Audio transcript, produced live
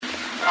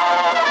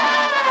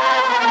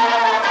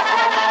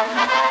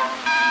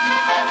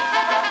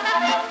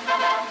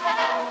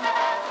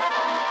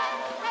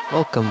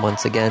Welcome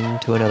once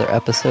again to another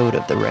episode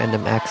of the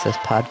Random Access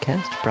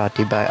Podcast, brought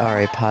to you by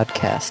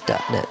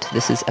rapodcast.net.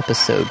 This is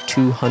episode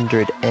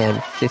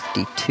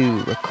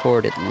 252,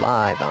 recorded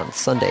live on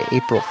Sunday,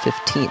 April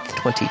 15th,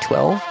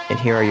 2012.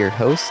 And here are your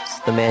hosts,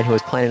 the man who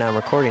was planning on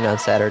recording on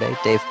Saturday,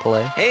 Dave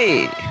Pillay.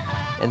 Hey!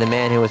 And the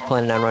man who was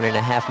planning on running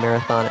a half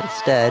marathon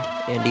instead,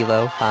 Andy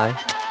Lowe. Hi.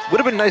 Would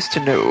have been nice to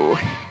know.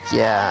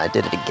 Yeah, I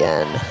did it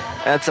again.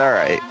 That's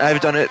alright. I've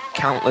done it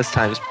countless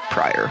times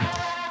prior.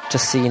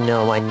 Just so you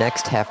know, my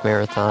next half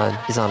marathon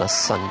is on a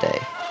Sunday.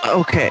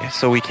 Okay,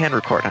 so we can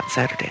record on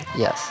Saturday.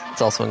 Yes,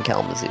 it's also in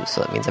Kalamazoo,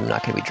 so that means I'm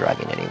not going to be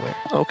driving anywhere.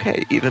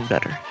 Okay, even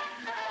better.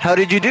 How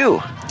did you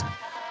do?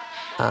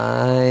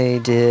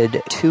 I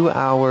did 2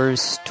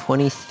 hours,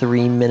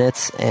 23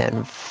 minutes,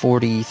 and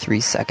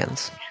 43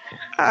 seconds.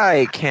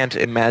 I can't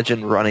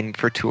imagine running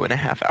for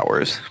 2.5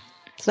 hours.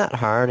 It's not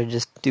hard. I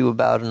just do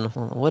about,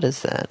 what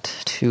is that?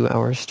 2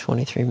 hours,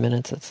 23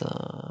 minutes. That's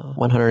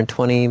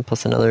 120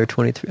 plus another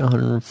 23,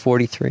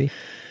 143.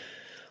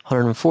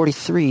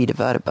 143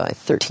 divided by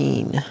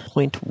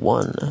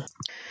 13.1.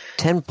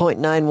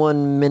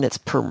 10.91 minutes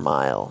per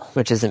mile,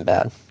 which isn't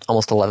bad.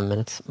 Almost 11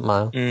 minutes a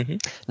mile. Mm-hmm.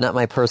 Not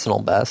my personal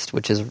best,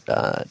 which is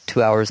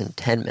 2 hours and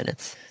 10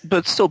 minutes.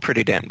 But still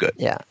pretty damn good.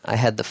 Yeah, I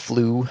had the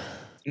flu.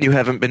 You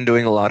haven't been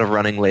doing a lot of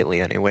running lately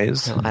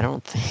anyways. No, I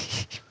don't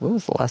think... When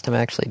was the last time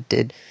I actually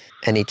did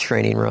any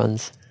training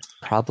runs?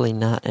 Probably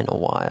not in a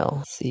while.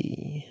 Let's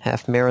see.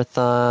 Half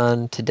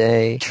marathon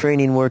today.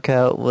 Training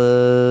workout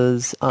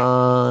was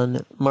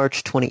on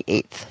March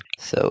 28th.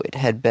 So it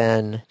had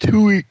been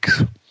 2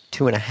 weeks.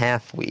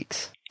 2.5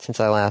 weeks since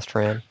I last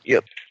ran.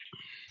 Yep.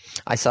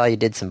 I saw you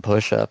did some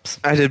push-ups.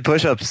 I did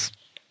push-ups.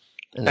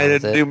 I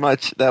didn't do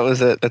much. That was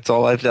it. That's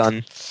all I've done.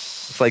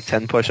 It's like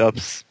 10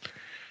 push-ups.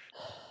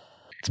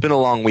 It's been a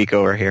long week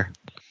over here.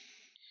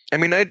 I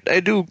mean, I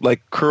do,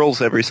 like,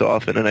 curls every so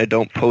often, and I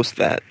don't post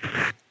that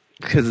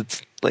because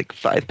it's, like,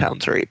 5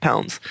 pounds or 8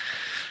 pounds,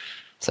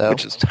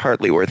 which is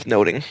hardly worth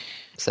noting.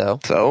 So?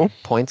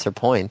 Points are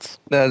points.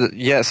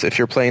 Yes, if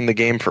you're playing the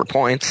game for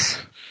points.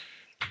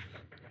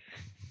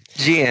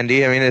 Gee,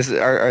 Andy, I mean,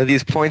 are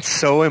these points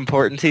so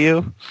important to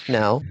you?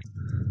 No.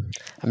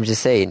 I'm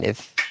just saying,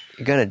 if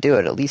you're going to do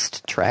it, at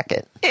least track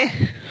it.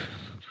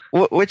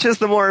 Which is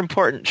the more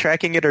important,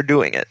 tracking it or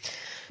doing it?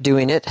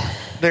 Doing it.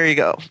 There you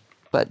go.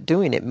 But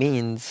doing it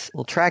means,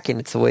 tracking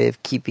it's a way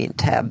of keeping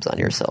tabs on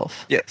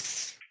yourself.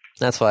 Yes.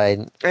 That's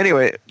why...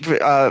 Anyway,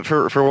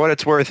 for what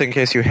it's worth, in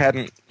case you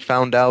hadn't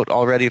found out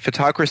already,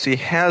 Photocracy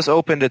has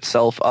opened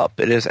itself up.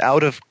 It is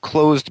out of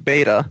closed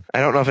beta. I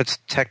don't know if it's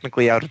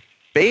technically out of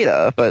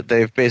beta, but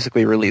they've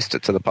basically released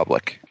it to the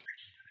public.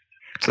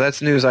 So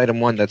that's news item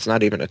 1. That's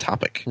not even a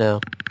topic.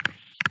 No.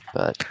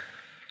 But,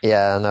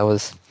 yeah, and that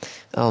was...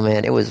 Oh,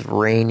 man, it was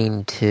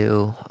raining,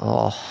 too.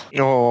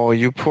 Oh,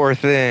 you poor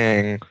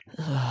thing.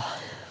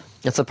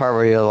 That's the part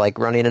where you're, like,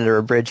 running under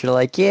a bridge. You're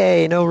like,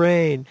 yay, no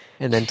rain.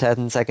 And then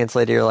 10 seconds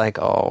later, you're like,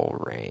 oh,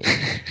 rain.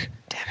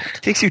 Damn it.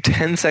 It takes you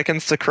 10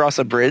 seconds to cross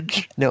a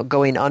bridge? No,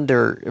 going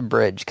under a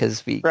bridge,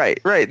 because we... Right.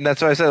 And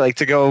that's why I said, like,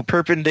 to go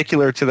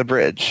perpendicular to the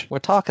bridge. We're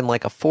talking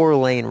like a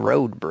 4-lane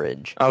road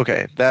bridge.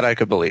 Okay, that I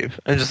could believe.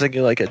 I'm just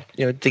thinking like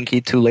a dinky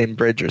 2-lane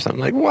bridge or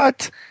something. Like,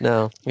 what?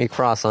 No, you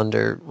cross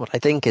under what I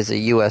think is a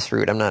U.S.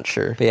 route. I'm not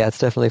sure. But yeah, it's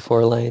definitely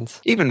 4 lanes.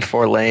 Even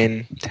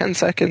 4-lane, 10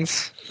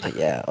 seconds. But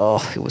yeah,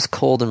 it was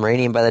cold and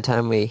raining by the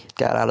time we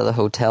got out of the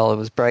hotel. It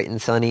was bright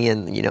and sunny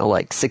and,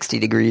 like 60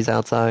 degrees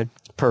outside.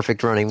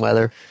 Perfect running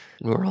weather.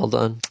 And we're all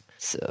done.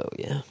 So,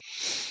 yeah.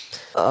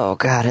 Oh,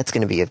 God, it's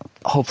going to be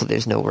hopefully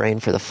there's no rain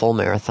for the full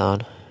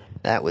marathon.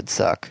 That would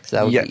suck.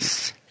 That would be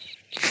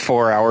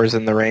 4 hours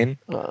in the rain?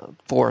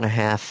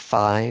 4.5,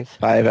 5.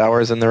 5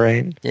 hours in the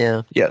rain?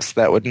 Yeah. Yes,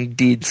 that would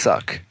indeed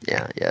suck.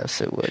 Yeah,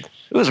 yes, it would.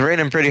 It was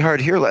raining pretty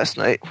hard here last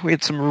night. We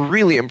had some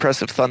really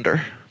impressive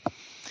thunder.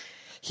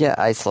 Yeah,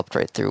 I slept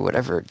right through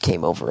whatever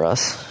came over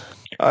us.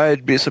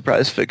 I'd be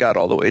surprised if it got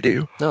all the way to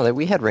you. No,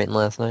 we had rain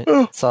last night.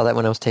 Oh. Saw that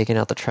when I was taking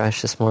out the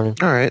trash this morning.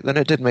 All right, then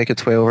it did make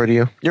its way over to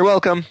you. You're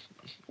welcome.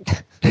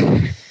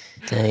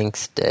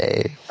 Thanks,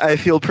 Dave. I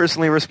feel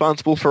personally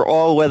responsible for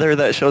all weather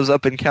that shows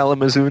up in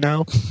Kalamazoo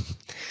now.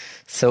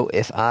 So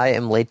if I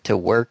am late to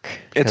work...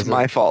 It's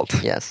my fault.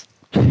 Yes.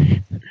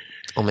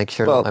 I'll make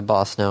sure to let my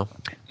boss know.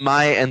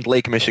 My and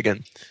Lake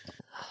Michigan.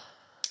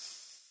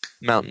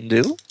 Mountain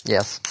Dew?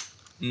 Yes.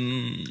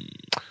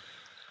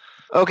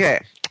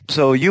 Okay,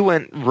 so you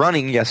went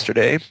running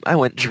yesterday. I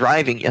went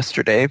driving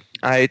yesterday.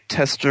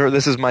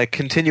 This is my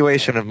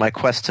continuation of my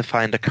quest to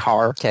find a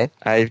car. Okay.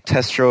 I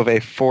test drove a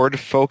Ford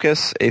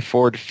Focus, a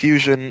Ford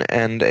Fusion,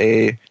 and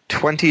a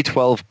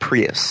 2012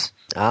 Prius.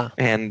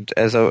 And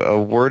as a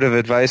word of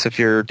advice, if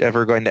you're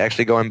ever going to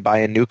actually go and buy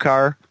a new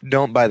car,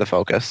 don't buy the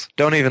Focus.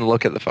 Don't even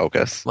look at the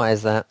Focus. Why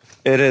is that?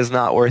 It is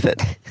not worth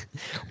it.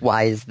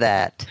 Why is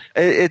that?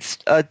 It's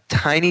a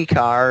tiny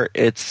car.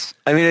 It's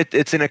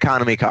an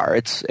economy car.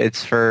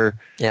 It's for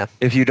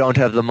if you don't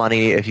have the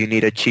money, if you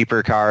need a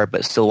cheaper car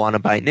but still want to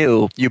buy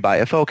new, you buy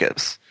a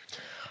Focus.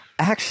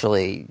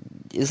 Actually,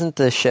 isn't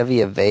the Chevy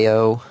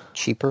Aveo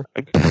cheaper?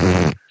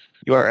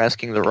 You are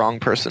asking the wrong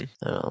person.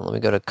 Let me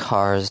go to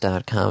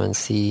cars.com and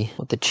see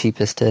what the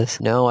cheapest is.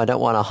 No, I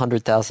don't want a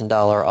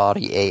 $100,000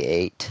 Audi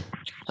A8.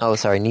 Oh,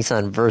 sorry,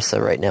 Nissan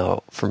Versa right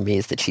now for me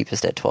is the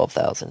cheapest at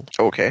 $12,000.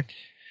 Okay.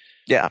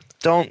 Yeah,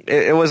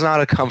 it was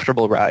not a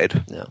comfortable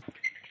ride. No.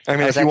 I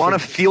mean, if you want to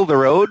feel the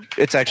road,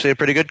 it's actually a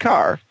pretty good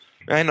car.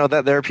 I know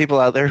that there are people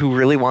out there who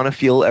really want to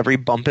feel every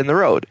bump in the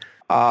road.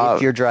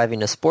 If you're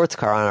driving a sports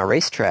car on a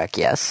racetrack,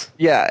 yes.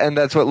 Yeah, and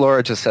that's what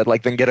Laura just said.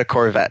 Like, then get a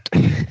Corvette.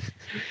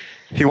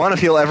 If you want to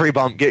feel every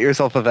bump, get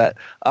yourself a Vet.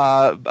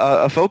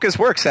 A Focus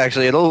works,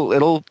 actually.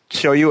 It'll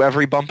show you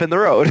every bump in the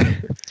road.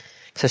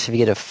 Especially if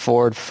you get a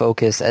Ford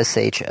Focus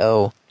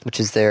SHO, which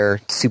is their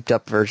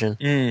souped-up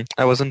version.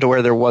 I wasn't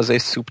aware there was a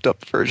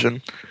souped-up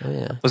version. Oh,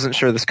 yeah. Wasn't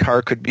sure this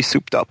car could be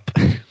souped up.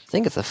 I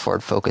think it's a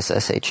Ford Focus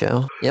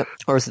SHO. Yep.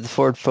 Or is it the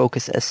Ford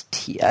Focus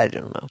ST? I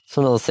don't know. It's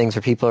one of those things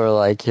where people are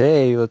like,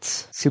 hey,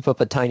 let's soup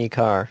up a tiny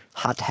car.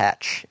 Hot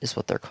hatch is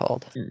what they're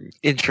called.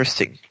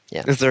 Interesting.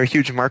 Yeah. Is there a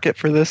huge market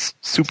for this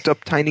souped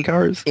up tiny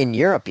cars? In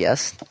Europe,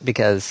 yes,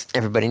 because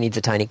everybody needs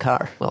a tiny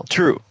car. Well,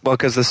 true. Well,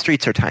 because the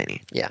streets are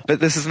tiny. Yeah.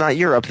 But this is not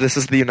Europe. This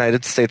is the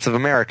United States of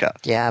America.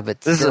 Yeah, but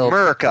this is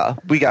America.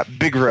 We got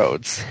big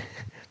roads.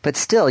 But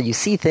still, you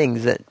see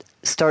things that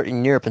start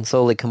in Europe and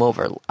slowly come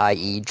over,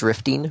 i.e.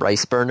 drifting,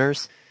 rice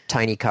burners,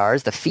 tiny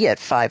cars. The Fiat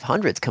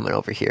 500's coming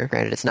over here.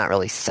 Granted, it's not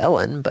really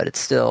selling, but it's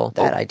still,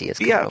 that idea is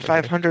coming over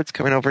Fiat 500's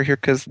coming over here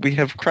because we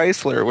have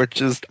Chrysler,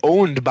 which is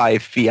owned by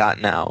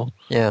Fiat now.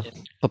 Yeah.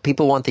 But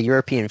people want the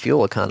European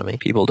fuel economy.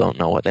 People don't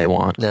know what they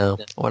want. No.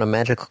 I want a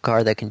magical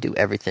car that can do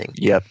everything.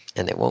 Yep.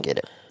 And they won't get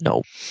it.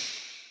 No.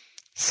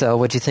 So,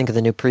 what'd you think of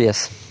the new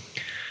Prius?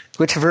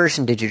 Which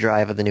version did you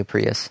drive of the new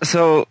Prius?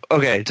 So,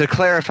 okay, to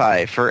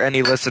clarify for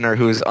any listener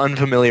who is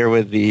unfamiliar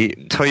with the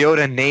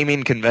Toyota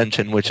naming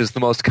convention, which is the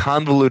most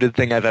convoluted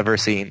thing I've ever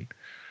seen,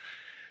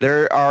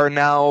 there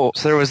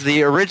was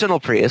the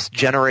original Prius,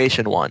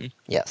 Generation 1.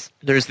 Yes.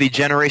 There's the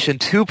Generation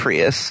 2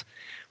 Prius,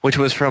 which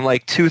was from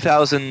like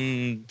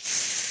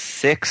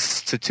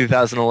 2006 to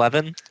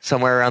 2011,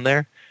 somewhere around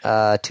there.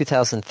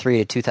 2003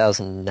 to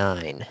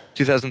 2009.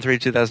 2003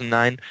 to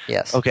 2009?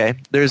 Yes. Okay.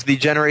 There's the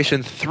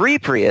Generation 3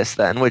 Prius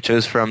then, which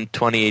is from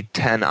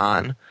 2010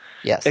 on.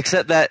 Yes.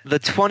 Except that the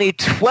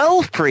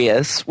 2012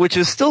 Prius, which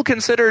is still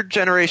considered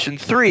Generation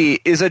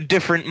 3, is a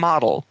different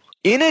model.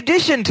 In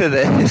addition to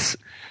this,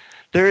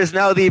 there is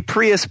now the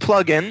Prius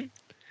plug-in,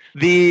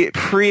 the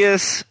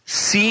Prius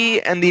C,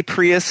 and the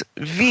Prius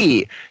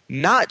V.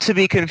 Not to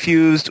be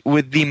confused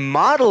with the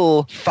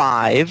Model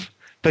 5,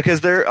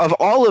 because of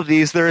all of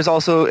these, there is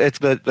also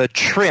the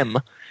trim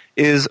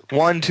is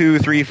 1, 2,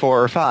 3,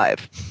 4, or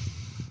 5.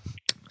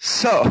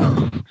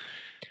 So,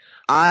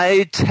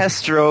 I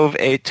test drove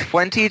a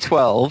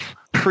 2012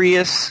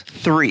 Prius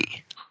 3.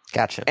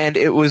 Gotcha. And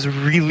it was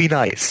really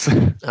nice.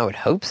 I would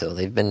hope so.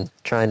 They've been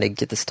trying to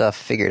get the stuff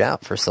figured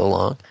out for so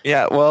long.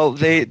 Yeah, well,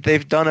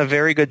 they've done a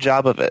very good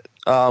job of it.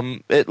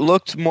 It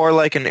looked more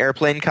like an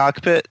airplane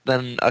cockpit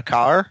than a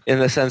car, in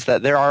the sense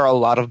that there are a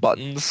lot of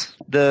buttons.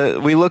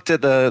 We looked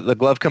at the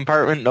glove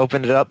compartment and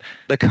opened it up.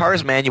 The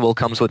car's manual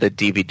comes with a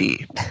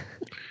DVD.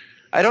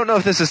 I don't know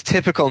if this is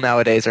typical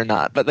nowadays or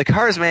not, but the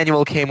car's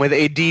manual came with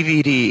a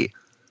DVD.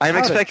 I'm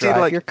expecting to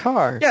drive your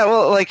car. Yeah,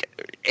 well,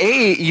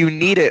 you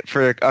need it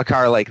for a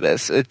car like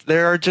this.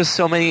 There are just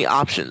so many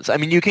options. I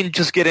mean, you can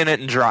just get in it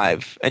and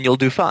drive, and you'll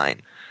do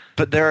fine.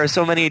 But there are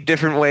so many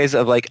different ways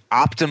of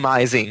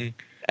optimizing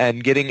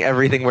and getting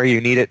everything where you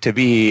need it to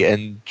be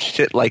and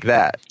shit like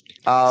that.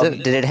 So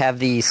did it have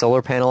the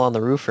solar panel on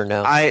the roof or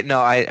no?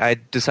 I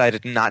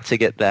decided not to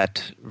get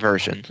that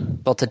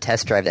version. Well, to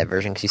test drive that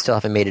version, because you still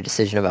haven't made a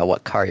decision about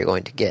what car you're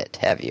going to get,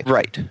 have you?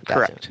 Right, gotcha.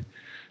 Correct.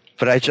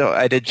 But I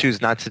did choose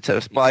not to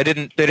test. Well, they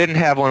didn't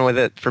have one with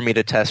it for me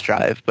to test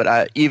drive.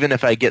 But even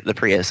if I get the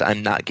Prius,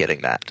 I'm not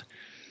getting that.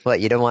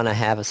 What, you don't want to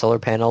have a solar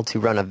panel to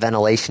run a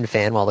ventilation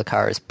fan while the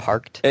car is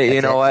parked?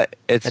 You know what?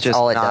 That's just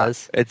all it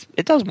does.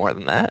 It does more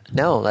than that.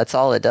 No, that's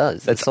all it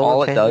does. That's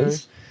all it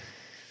does.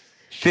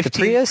 The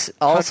Prius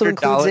also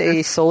includes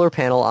a solar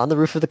panel on the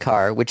roof of the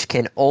car, which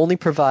can only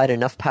provide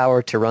enough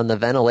power to run the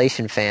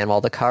ventilation fan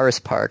while the car is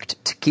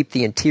parked to keep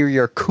the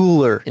interior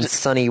cooler in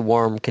sunny,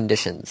 warm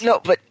conditions. No,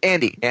 but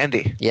Andy.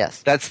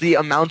 Yes. That's the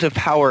amount of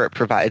power it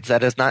provides.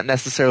 That is not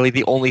necessarily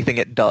the only thing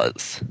it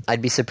does.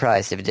 I'd be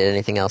surprised if it did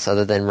anything else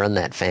other than run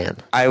that fan.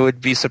 I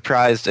would be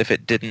surprised if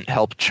it didn't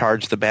help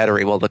charge the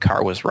battery while the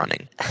car was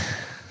running.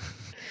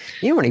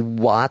 You know how many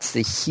watts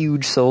the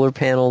huge solar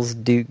panels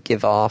do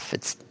give off?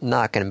 It's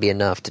not going to be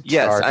enough to charge.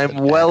 Yes, I'm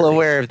well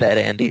aware of that,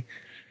 Andy.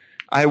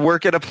 I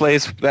work at a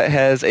place that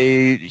has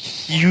a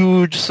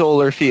huge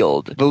solar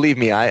field. Believe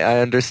me, I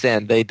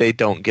understand they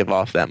don't give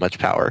off that much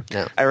power.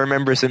 No. I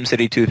remember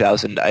SimCity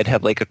 2000. I'd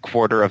have a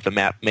quarter of the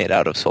map made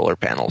out of solar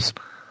panels.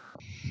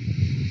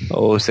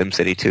 Oh,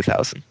 SimCity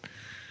 2000.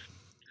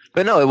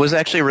 But no, it was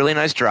actually a really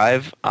nice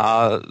drive.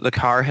 The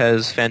car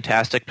has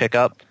fantastic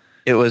pickup.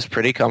 It was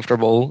pretty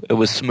comfortable. It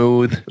was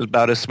smooth. It was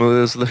about as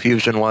smooth as the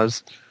Fusion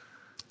was.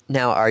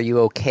 Now, are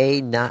you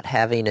okay not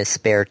having a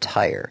spare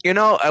tire?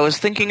 I was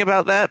thinking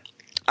about that.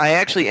 I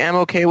actually am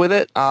okay with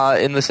it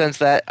in the sense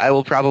that I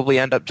will probably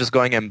end up just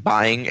going and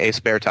buying a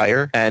spare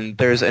tire, and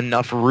there's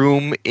enough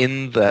room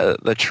in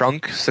the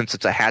trunk, since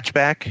it's a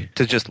hatchback,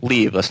 to just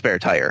leave a spare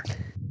tire.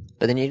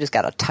 But then you just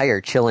got a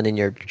tire chilling in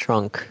your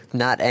trunk.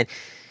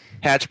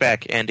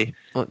 Hatchback, Andy.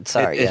 Oh,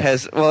 sorry. It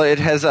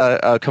has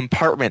a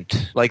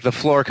compartment, like the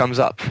floor comes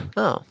up.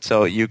 Oh.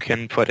 So you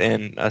can put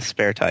in a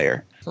spare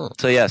tire.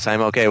 So yes,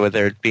 I'm okay with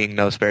there being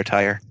no spare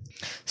tire.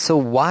 So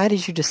why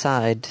did you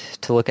decide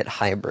to look at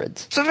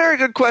hybrids? It's a very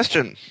good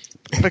question,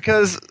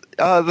 because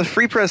the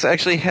Free Press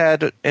actually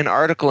had an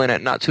article in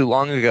it not too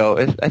long ago.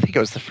 I think it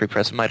was the Free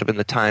Press. It might have been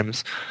the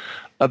Times.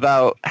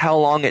 About how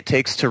long it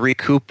takes to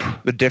recoup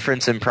the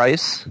difference in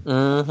price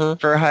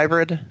for a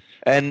hybrid.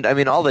 And, I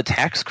mean, all the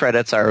tax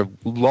credits are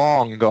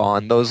long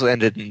gone. Those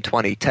ended in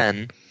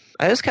 2010.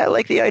 I just kind of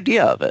like the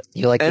idea of it.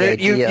 You like the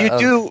idea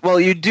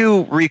you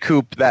do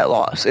recoup that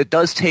loss. It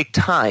does take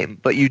time,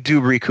 but you do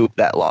recoup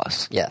that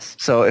loss. Yes.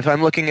 So if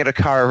I'm looking at a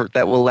car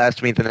that will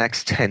last me the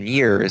next 10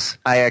 years,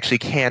 I actually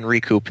can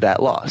recoup that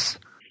loss.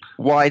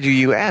 Why do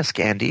you ask,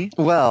 Andy?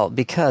 Well,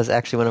 because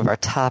actually one of our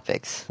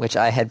topics, which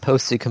I had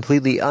posted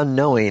completely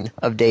unknowing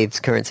of Dave's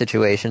current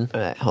situation.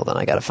 All right, hold on,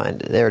 I gotta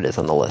find it. There it is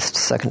on the list,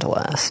 second to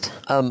last.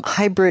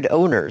 Hybrid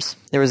owners.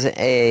 There was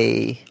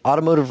a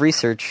automotive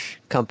research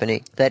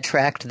company that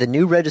tracked the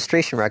new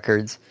registration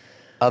records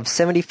of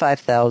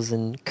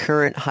 75,000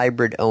 current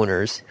hybrid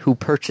owners who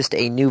purchased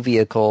a new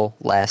vehicle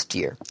last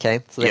year.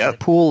 Okay, so there's a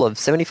pool of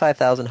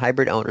 75,000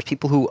 hybrid owners,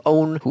 people who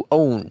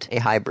owned a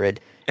hybrid.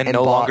 And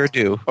no longer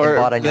do.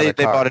 Or they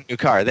bought a new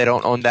car. They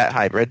don't own that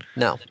hybrid.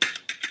 No.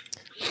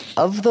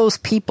 Of those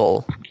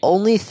people,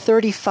 only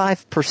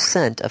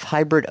 35% of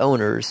hybrid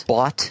owners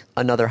bought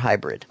another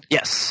hybrid.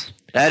 Yes.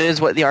 That is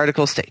what the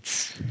article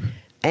states.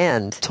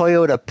 And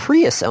Toyota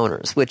Prius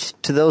owners, which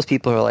to those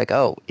people are like,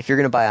 oh, if you're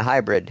going to buy a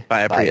hybrid,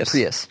 buy a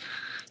Prius.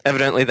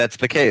 Evidently that's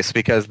the case,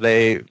 because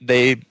they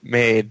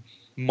made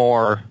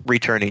more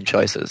returning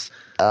choices.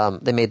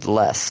 They made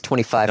less,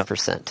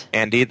 25%.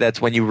 Andy,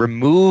 that's when you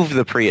remove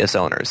the Prius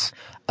owners.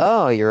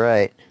 Oh, you're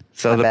right.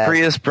 So the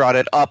Prius brought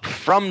it up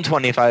from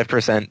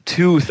 25%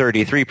 to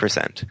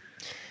 33%.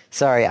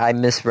 Sorry, I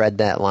misread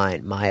that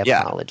line. My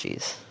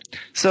apologies.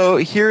 So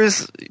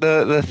here's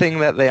the thing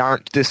that they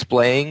aren't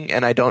displaying,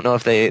 and I don't know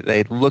if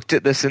they looked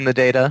at this in the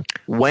data.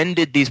 When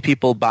did these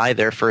people buy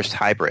their first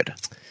hybrid?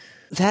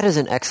 That is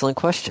an excellent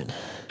question.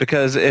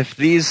 Because if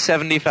these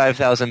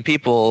 75,000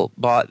 people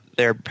bought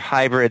their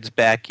hybrids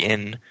back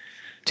in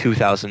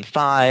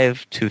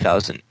 2005,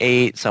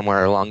 2008,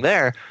 somewhere along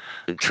there,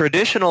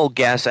 traditional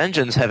gas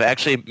engines have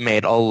actually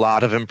made a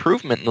lot of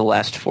improvement in the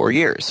last 4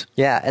 years.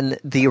 Yeah, and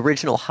the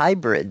original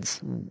hybrids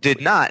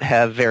did not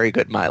have very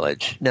good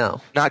mileage.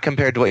 No. Not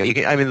compared to what you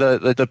can. I mean,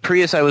 the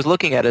Prius I was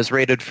looking at is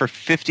rated for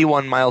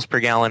 51 miles per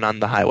gallon on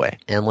the highway.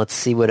 And let's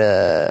see what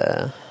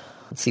a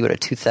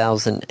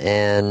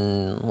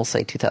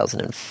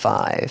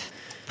 2005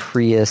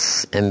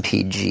 Prius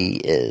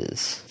MPG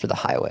is for the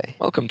highway.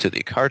 Welcome to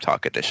the Car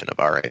Talk edition of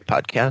RA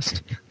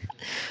Podcast.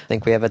 I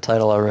think we have a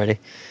title already.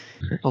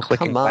 Oh,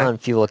 come on,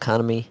 fuel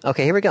economy.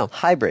 Okay, here we go.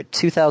 Hybrid,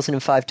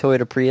 2005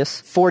 Toyota Prius,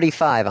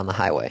 45 on the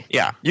highway.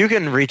 Yeah, you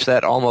can reach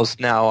that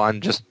almost now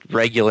on just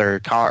regular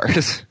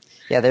cars.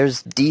 Yeah,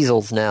 there's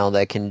diesels now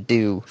that can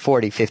do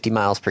 40, 50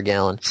 miles per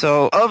gallon.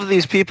 So of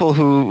these people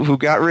who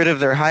got rid of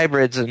their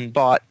hybrids and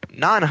bought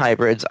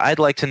non-hybrids, I'd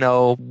like to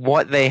know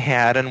what they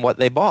had and what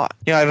they bought.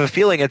 You know, I have a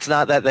feeling it's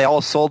not that they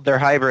all sold their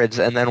hybrids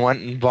and then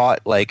went and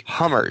bought, like,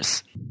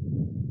 Hummers.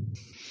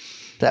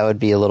 That would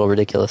be a little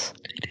ridiculous.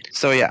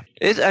 So yeah,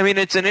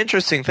 it's an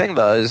interesting thing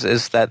though,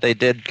 is that they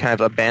did kind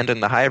of abandon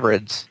the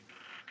hybrids.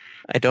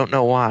 I don't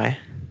know why.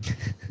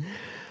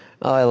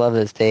 Oh, I love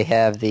this. They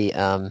have the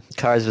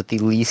cars with the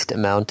least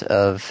amount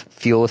of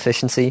fuel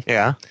efficiency.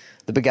 Yeah.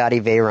 The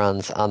Bugatti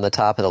Veyron's on the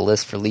top of the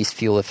list for least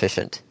fuel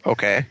efficient.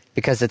 Okay.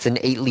 Because it's an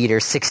 8-liter,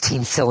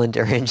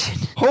 16-cylinder engine.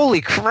 Holy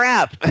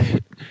crap!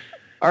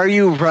 Are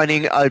you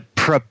running a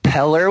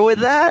propeller with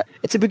that?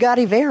 It's a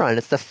Bugatti Veyron.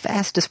 It's the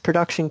fastest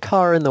production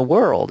car in the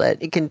world.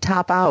 It can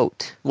top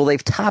out. Well,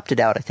 they've topped it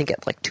out, I think,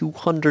 at like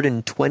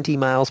 220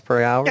 miles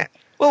per hour. Yeah.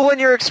 Well, when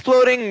you're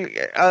exploding,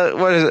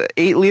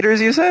 8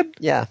 liters, you said?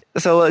 Yeah.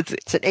 So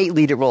it's an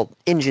 8-liter,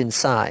 engine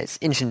size.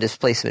 Engine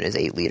displacement is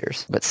 8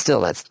 liters. But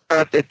still, that's...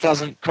 It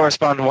doesn't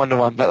correspond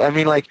 1-to-1. But, I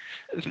mean, like,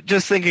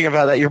 just thinking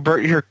about that, you're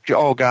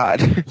oh, God.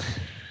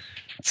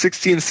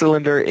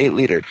 16-cylinder,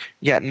 8-liter.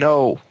 Yeah,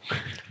 no.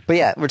 But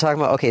yeah, we're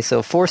talking about, okay,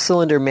 so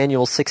 4-cylinder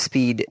manual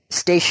 6-speed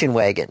station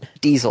wagon,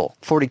 diesel,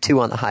 42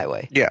 on the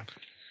highway. Yeah.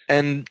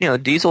 And,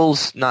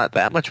 diesel's not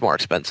that much more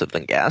expensive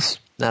than gas.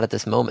 Not at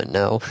this moment,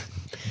 no.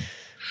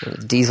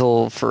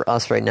 Diesel for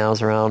us right now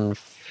is around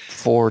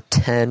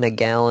 $4.10 a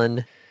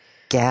gallon.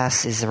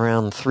 Gas is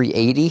around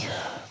 $3.80.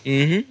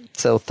 Mm-hmm.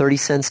 So 30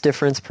 cents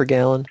difference per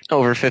gallon.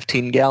 Over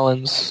 15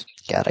 gallons.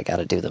 God, I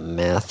gotta do the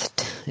math.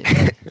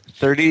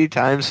 30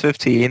 times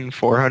 15,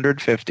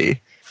 450.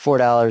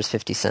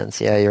 $4.50.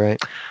 Yeah, you're right.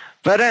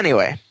 But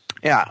anyway,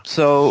 yeah.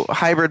 So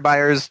hybrid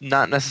buyers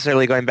not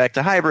necessarily going back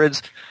to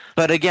hybrids,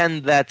 but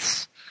again,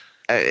 that's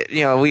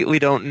we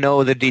don't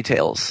know the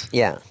details.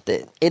 Yeah,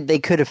 they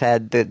could have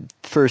had the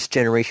first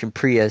generation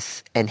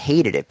Prius and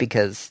hated it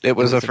because it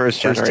was a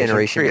first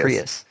generation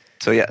Prius.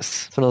 So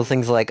yes. It's one of those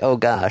things like, oh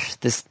gosh,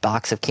 this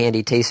box of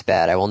candy tastes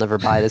bad. I will never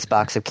buy this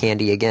box of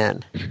candy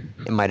again.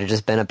 It might have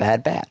just been a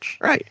bad batch.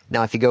 Right.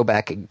 Now, if you go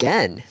back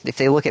again, if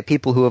they look at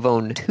people who have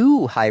owned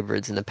 2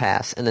 hybrids in the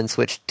past and then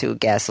switched to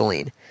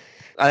gasoline.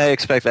 I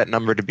expect that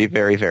number to be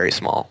very, very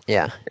small.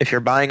 Yeah. If you're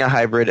buying a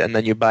hybrid and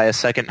then you buy a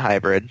second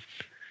hybrid,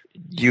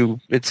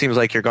 it seems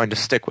like you're going to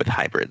stick with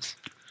hybrids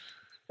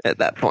at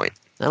that point.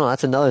 I don't know,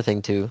 that's another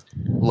thing to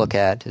look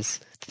at is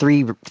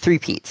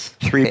three-peats.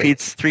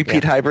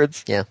 Three-peat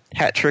hybrids? Yeah.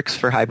 Hat tricks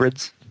for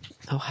hybrids.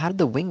 Oh, how did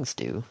the wings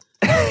do?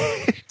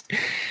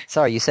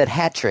 Sorry, you said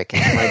hat trick,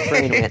 and my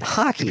brain went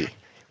hockey,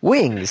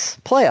 wings,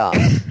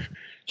 playoffs.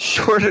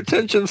 Short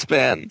attention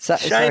span,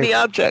 shiny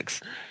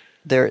objects.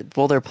 They're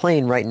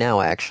playing right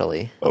now,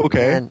 actually.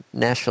 Okay. And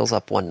Nashville's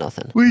up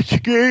 1-0.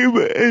 Which game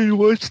and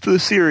what's the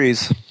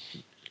series?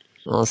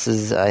 Well, this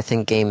is, I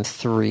think, Game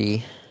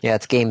 3. Yeah,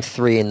 it's Game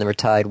 3, and they're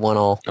tied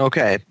 1-1.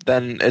 Okay,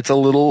 then it's a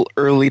little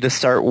early to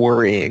start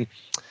worrying.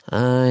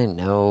 I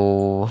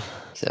know.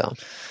 So,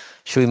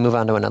 should we move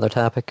on to another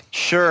topic?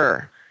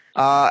 Sure.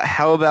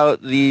 How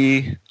about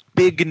the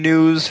big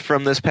news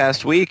from this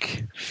past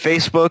week?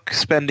 Facebook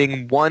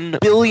spending $1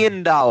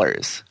 billion,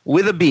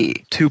 with a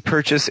B, to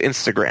purchase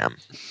Instagram.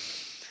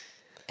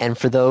 And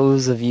for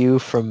those of you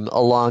from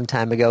a long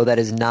time ago, that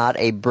is not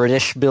a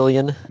British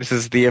billion. This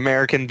is the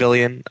American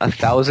billion,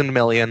 1,000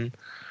 million.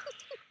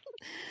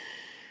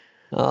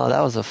 Oh,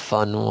 that was a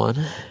fun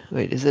one.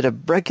 Wait, is it a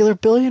regular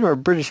billion or a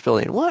British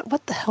billion?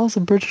 What the hell is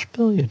a British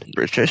billion?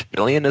 British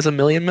billion is a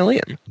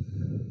million.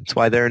 That's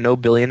why there are no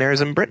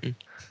billionaires in Britain.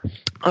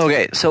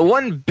 Okay, so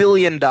 $1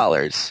 billion.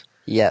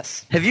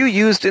 Yes. Have you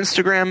used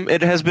Instagram?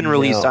 It has been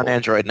released on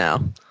Android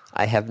now.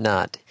 I have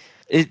not.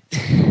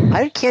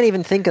 I can't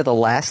even think of the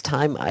last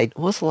time what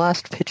was the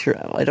last picture?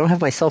 I don't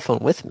have my cell phone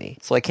with me,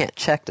 so I can't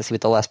check to see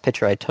what the last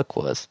picture I took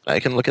was.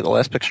 I can look at the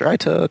last picture I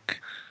took.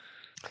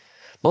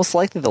 Most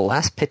likely the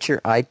last picture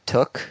I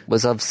took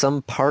was of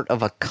some part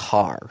of a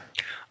car.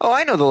 Oh,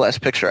 I know the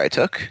last picture I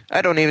took.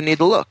 I don't even need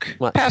to look.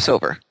 What?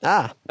 Passover.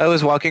 Ah. I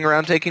was walking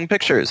around taking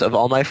pictures of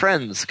all my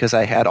friends because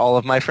I had all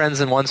of my friends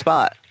in one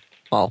spot.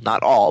 Well,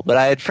 not all, but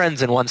I had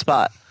friends in one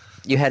spot.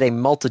 You had a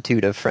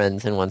multitude of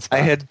friends in one spot.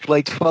 I had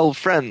like 12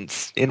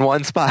 friends in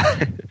one spot.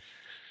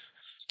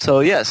 So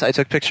yes, I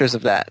took pictures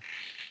of that.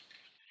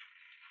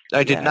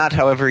 I did not,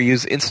 however,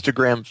 use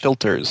Instagram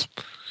filters.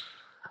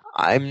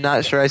 I'm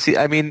not sure I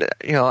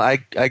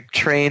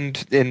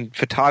trained in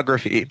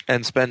photography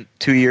and spent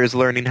 2 years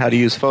learning how to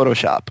use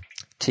Photoshop.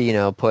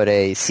 To, put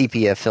a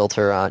sepia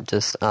filter on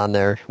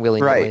there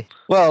willy-nilly. Right.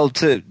 Well,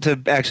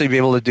 to actually be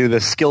able to do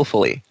this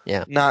skillfully.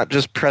 Yeah. Not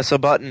just press a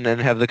button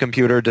and have the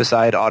computer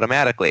decide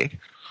automatically.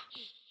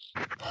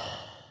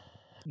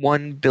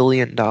 $1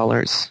 billion.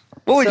 What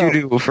would you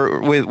do with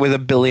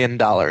 $1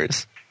 billion?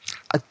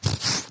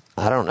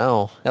 I don't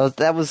know.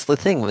 That was the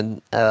thing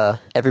when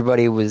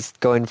everybody was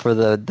going for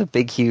the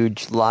big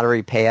huge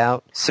lottery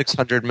payout.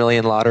 600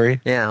 million lottery.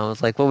 Yeah, I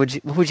was like, what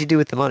would you do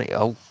with the money?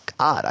 Oh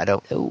God, I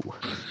don't know.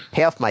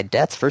 Pay off my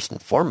debts first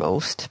and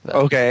foremost. But.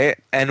 Okay,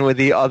 and with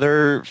the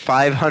other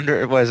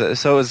 500,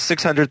 so it's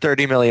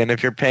 630 million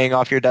if you're paying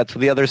off your debts.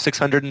 With the other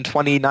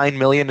 629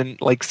 million and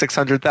like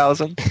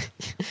 600,000.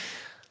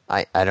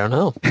 I don't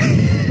know.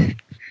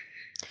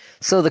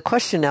 So the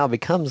question now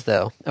becomes,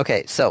 though,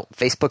 okay, so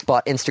Facebook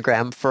bought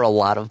Instagram for a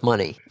lot of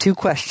money. 2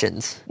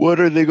 questions. What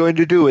are they going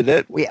to do with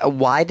it?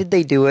 Why did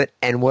they do it,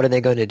 and what are they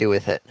going to do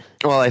with it?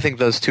 Well, I think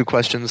those 2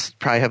 questions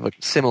probably have a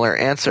similar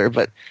answer,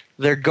 but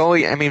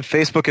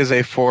Facebook is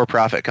a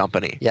for-profit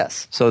company.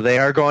 Yes. So they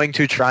are going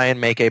to try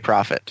and make a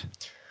profit.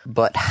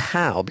 But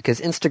how?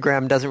 Because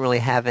Instagram doesn't really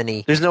have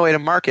any... There's no way to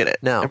market it.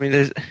 No.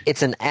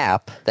 It's an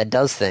app that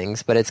does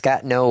things, but it's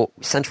got no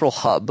central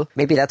hub.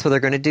 Maybe that's what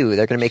they're going to do.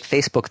 They're going to make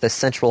Facebook the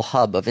central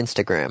hub of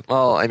Instagram.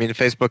 Well,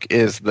 Facebook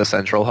is the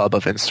central hub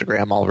of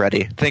Instagram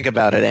already. Think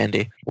about it,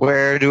 Andy.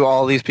 Where do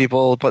all these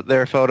people put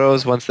their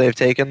photos once they've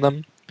taken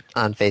them?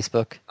 On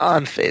Facebook.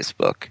 On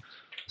Facebook.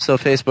 So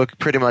Facebook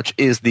pretty much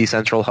is the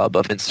central hub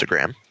of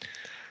Instagram.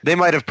 They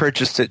might have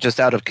purchased it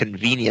just out of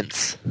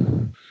convenience.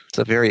 It's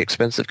a very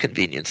expensive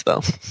convenience,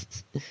 though.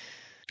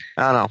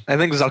 I don't know. I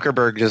think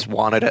Zuckerberg just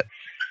wanted it.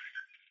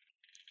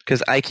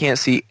 Because I can't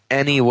see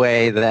any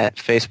way that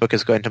Facebook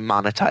is going to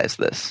monetize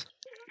this.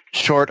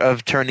 Short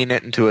of turning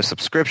it into a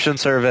subscription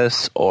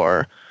service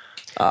or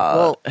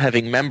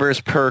having members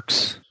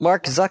perks.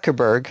 Mark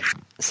Zuckerberg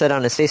said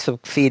on his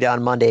Facebook feed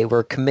on Monday,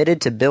 "We're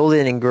committed to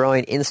building and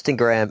growing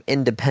Instagram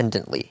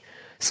independently."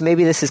 So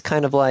maybe this is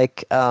kind of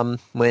like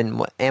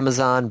when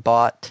Amazon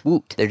bought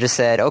Woot. They just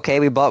said, okay,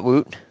 we bought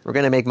Woot. We're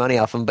going to make money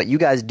off them, but you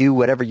guys do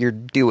whatever you're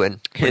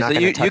doing.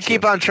 You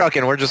keep on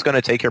trucking. We're just going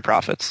to take your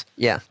profits.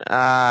 Yeah.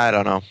 I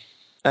don't know.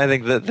 I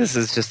think that this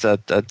is just a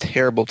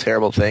terrible,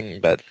 terrible thing,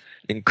 but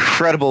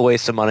incredible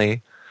waste of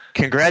money.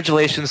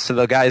 Congratulations to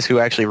the guys who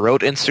actually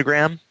wrote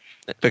Instagram,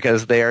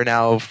 because they are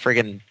now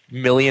friggin'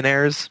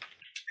 millionaires.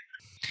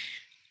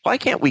 Why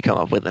can't we come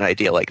up with an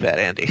idea like that,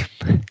 Andy?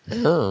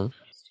 Oh.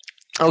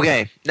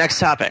 Okay, next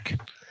topic.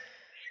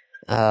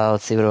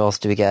 Let's see, what else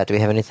do we got? Do we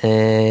have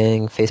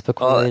anything Facebook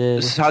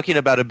related? Talking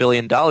about $1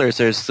 billion,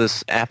 there's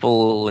this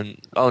Apple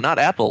and... Oh, not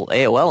Apple,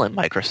 AOL and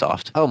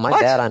Microsoft. Oh, my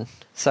bad.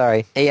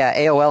 Sorry. Yeah,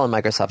 AOL and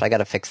Microsoft. I got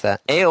to fix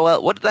that.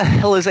 AOL? What the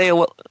hell is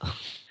AOL?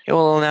 It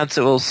will announce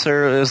it will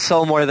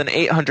sell more than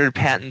 800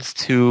 patents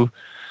to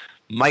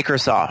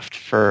Microsoft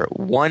for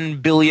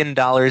 $1 billion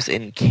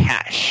in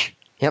cash.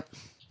 Yep.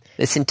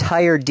 This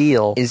entire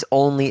deal is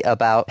only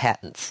about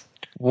patents.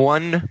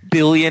 $1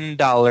 billion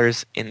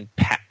in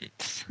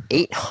patents.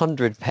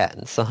 800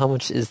 patents. So how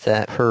much is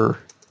that per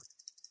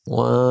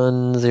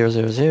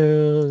 1,000?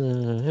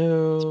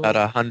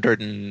 About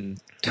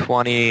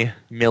 $120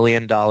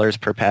 million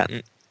per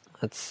patent.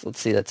 Let's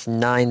see. That's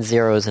 9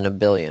 zeros in a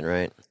billion,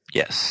 right?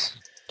 Yes.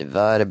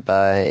 Divided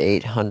by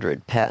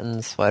 800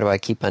 patents. Why do I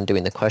keep on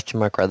doing the question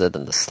mark rather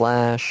than the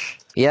slash?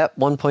 Yep,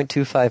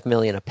 1.25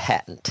 million a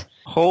patent.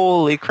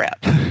 Holy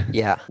crap.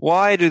 Yeah.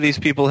 Why do these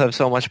people have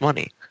so much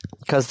money?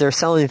 Because they're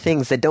selling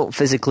things that don't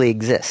physically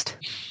exist.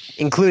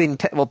 Including,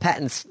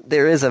 patents,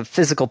 there is a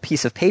physical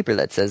piece of paper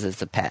that says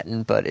it's a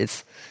patent, but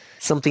it's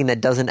something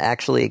that doesn't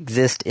actually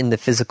exist in the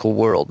physical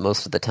world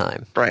most of the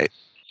time. Right.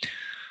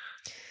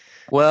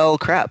 Well,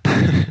 crap.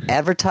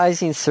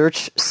 Advertising,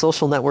 search,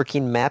 social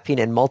networking, mapping,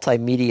 and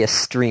multimedia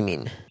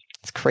streaming.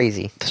 It's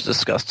crazy. It's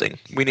disgusting.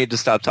 We need to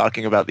stop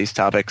talking about these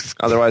topics.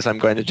 Otherwise, I'm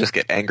going to just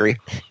get angry.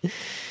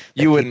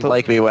 You wouldn't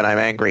like me when I'm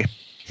angry.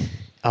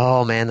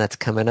 Oh, man, that's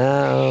coming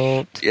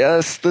out.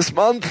 Yes, this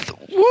month.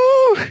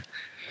 Woo!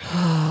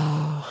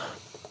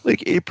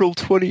 Like April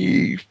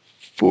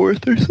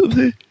 24th or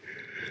something.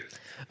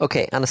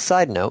 Okay, on a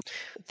side note,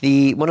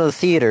 one of the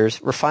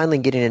theaters, we're finally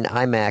getting an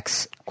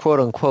IMAX,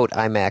 quote-unquote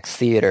IMAX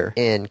theater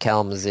in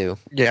Kalamazoo.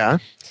 Yeah?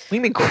 What do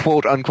you mean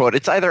quote-unquote?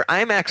 It's either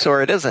IMAX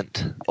or it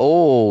isn't.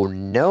 Oh,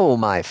 no,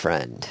 my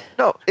friend.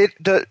 No,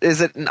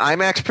 is it an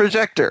IMAX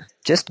projector?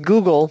 Just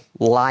Google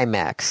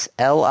Limax.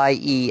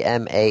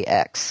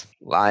 Liemax.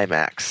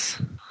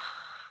 Limax.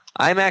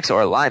 IMAX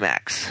or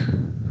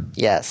Limax?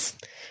 Yes.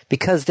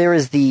 Because there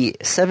is the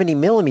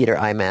 70mm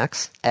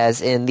IMAX,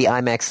 as in the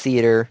IMAX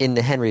theater in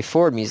the Henry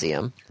Ford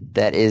Museum,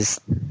 that is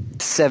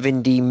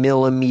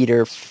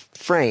 70mm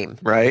frame.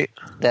 Right.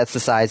 That's the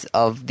size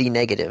of the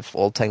negative.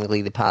 Well,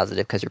 technically the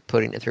positive because you're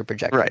putting it through a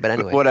projector. Right, but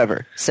anyway.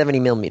 Whatever.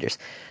 70mm.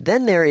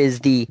 Then there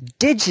is the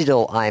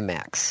digital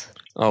IMAX.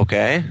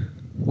 Okay.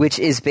 Which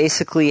is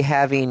basically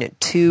having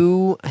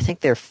two, I think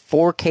they're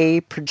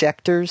 4K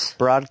projectors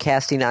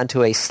broadcasting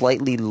onto a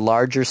slightly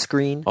larger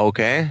screen.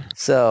 Okay.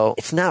 So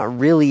it's not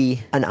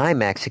really an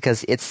IMAX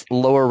because it's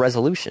lower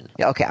resolution.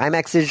 Yeah, okay,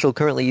 IMAX Digital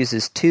currently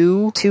uses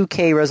two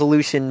 2K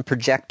resolution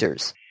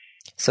projectors.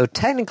 So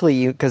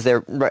technically, because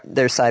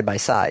they're side by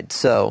side,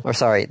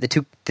 the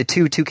two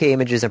 2K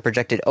images are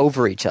projected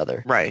over each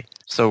other. Right.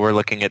 So we're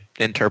looking at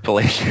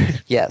interpolation.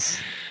 Yes.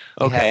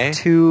 Okay. You have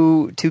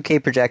two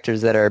 2K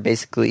projectors that are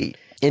basically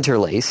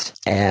interlaced,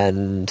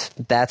 and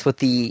that's what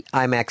the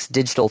IMAX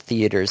digital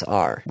theaters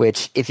are,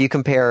 which if you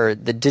compare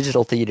the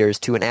digital theaters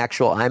to an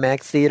actual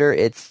IMAX theater,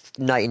 it's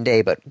night and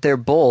day, but they're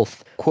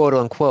both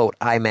quote-unquote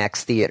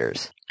IMAX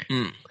theaters.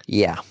 Mm.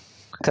 Yeah.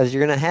 Because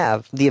you're going to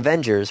have the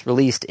Avengers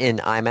released in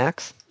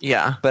IMAX.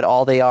 Yeah. But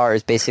all they are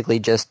is basically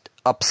just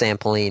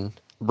upsampling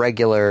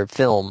regular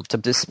film to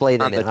display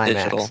them in IMAX.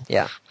 Digital.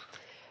 Yeah.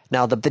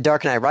 Now, the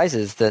Dark Knight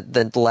Rises,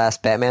 the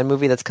last Batman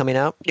movie that's coming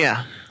out,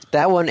 yeah,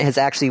 that one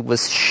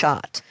was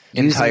shot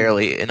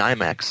entirely in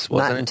IMAX,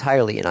 wasn't not it?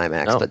 entirely in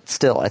IMAX, No. but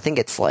still, I think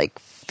it's like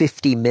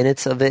 50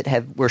 minutes of it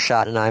were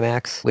shot in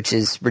IMAX, which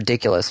is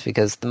ridiculous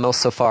because the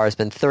most so far has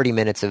been 30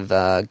 minutes of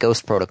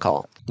Ghost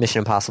Protocol, Mission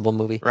Impossible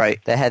movie. Right.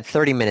 That had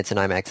 30 minutes in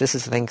IMAX. This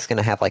is, I think, going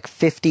to have like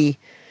 50,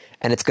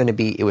 and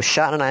it was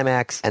shot in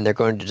IMAX, and they're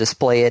going to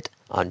display it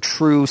on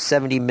true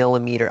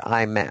 70mm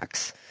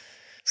IMAX.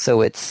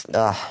 So it's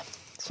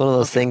one of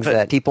those things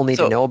that people need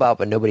to know about,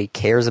 but nobody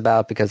cares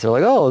about because they're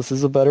like, oh, this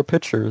is a better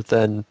picture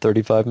than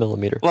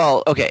 35mm.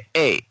 Well, okay.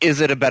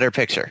 Is it a better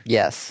picture?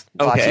 Yes.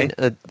 Okay. Watching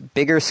a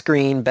bigger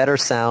screen, better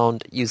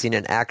sound, using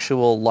an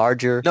actual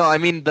larger... No, I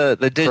mean the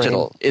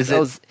digital. frame. Is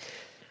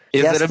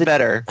it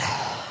better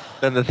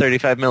than the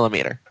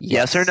 35mm?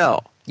 Yes or no?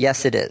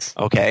 Yes, it is.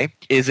 Okay.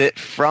 Is it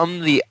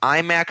from the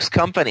IMAX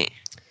company?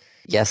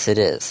 Yes, it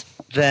is.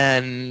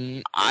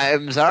 Then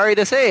I'm sorry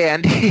to say,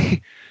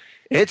 Andy,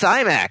 it's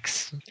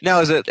IMAX.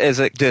 Now, is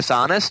it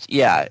dishonest?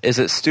 Yeah. Is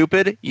it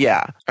stupid?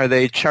 Yeah. Are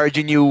they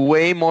charging you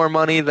way more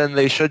money than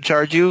they should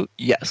charge you?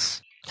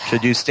 Yes.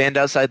 Should you stand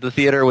outside the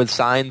theater with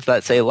signs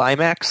that say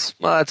Limax?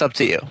 Well, that's up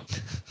to you.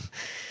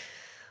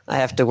 I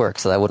have to work,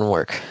 so that wouldn't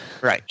work.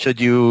 Right. Should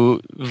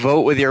you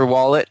vote with your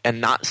wallet and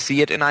not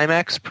see it in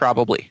IMAX?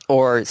 Probably.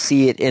 Or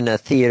see it in a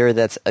theater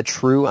that's a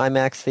true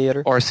IMAX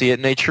theater? Or see it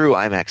in a true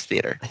IMAX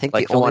theater. I think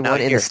like the only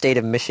one in here. the state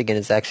of Michigan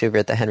is actually over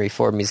at the Henry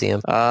Ford Museum.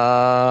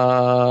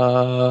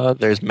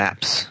 There's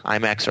maps.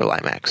 IMAX or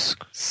Limax.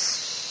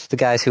 The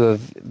guys who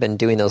have been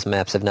doing those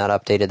maps have not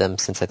updated them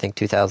since, I think,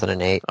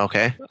 2008.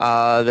 Okay.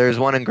 There's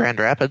one in Grand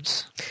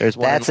Rapids. There's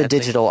one. That's a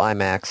digital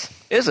IMAX.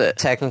 Is it?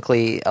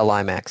 Technically a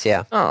Limax,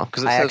 yeah. Oh,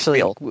 because I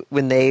actually,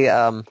 when they,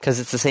 because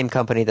it's the same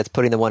company that's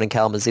putting the one in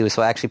Kalamazoo,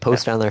 so I actually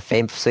posted on their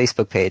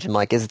Facebook page. I'm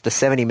like, is it the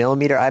 70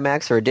 millimeter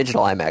IMAX or a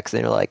digital IMAX?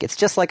 And they're like, it's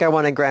just like our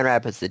one in Grand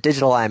Rapids, the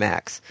digital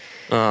IMAX.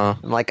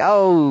 I'm like,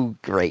 oh,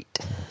 great.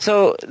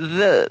 So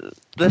the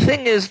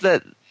thing is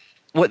that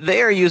what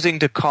they are using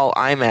to call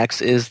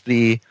IMAX is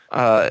the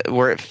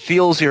where it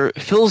fills your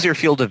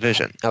field of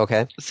vision.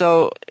 Okay.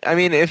 So, I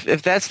mean,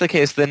 if that's the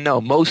case, then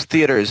no, most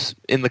theaters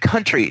in the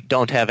country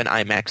don't have an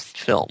IMAX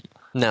film.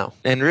 No.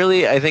 And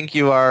really, I think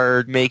you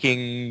are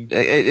making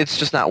it's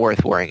just not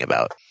worth worrying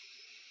about.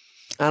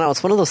 I don't know.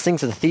 It's one of those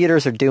things that the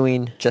theaters are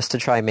doing just to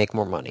try and make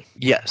more money.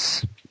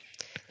 Yes.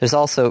 There's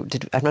also,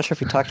 I'm not sure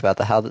if we talked about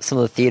how some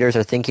of the theaters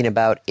are thinking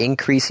about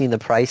increasing the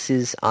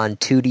prices on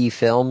 2D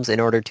films in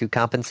order to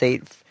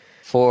compensate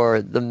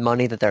for the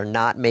money that they're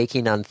not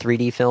making on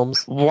 3D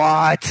films.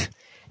 What?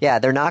 Yeah,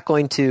 they're not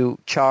going to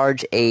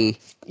charge you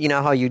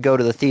know how you'd go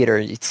to the theater,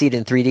 you'd see it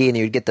in 3D and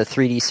you'd get the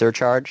 3D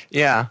surcharge?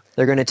 Yeah.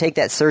 They're going to take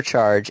that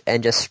surcharge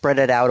and just spread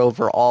it out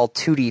over all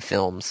 2D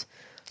films,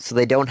 so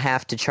they don't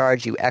have to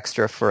charge you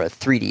extra for a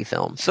 3D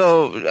film.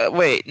 So,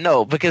 wait,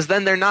 no, because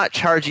then they're not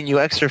charging you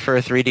extra for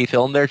a 3D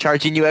film, they're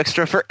charging you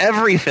extra for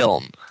every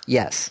film.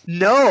 Yes.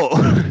 No!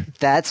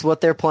 That's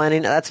what they're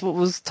planning, that's what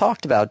was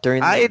talked about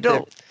during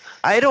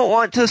I don't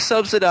want to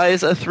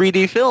subsidize a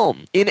 3D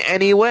film in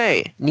any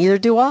way. Neither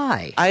do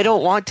I. I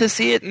don't want to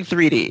see it in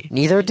 3D.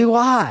 Neither do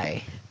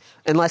I.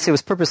 Unless it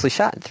was purposely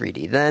shot in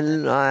 3D.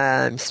 Then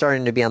I'm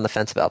starting to be on the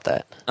fence about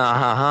that.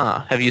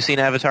 Have you seen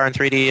Avatar in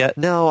 3D yet?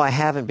 No, I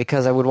haven't,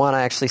 because I would want to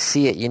actually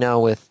see it,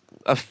 with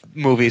a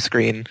movie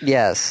screen.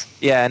 Yes.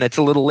 Yeah, and it's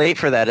a little late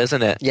for that,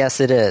 isn't it?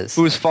 Yes, it is.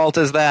 Whose fault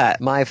is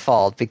that? My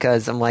fault,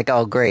 because I'm like,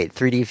 oh, great,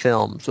 3D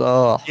films.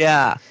 Oh.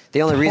 Yeah.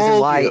 The only reason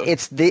why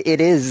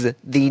it is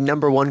the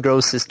number one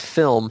grossest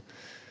film.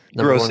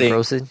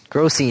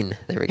 Grossing.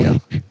 There we go.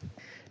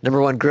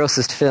 Number one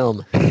grossest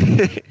film.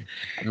 I'm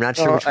not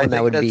sure which one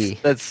that would be.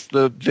 That's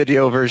the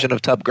video version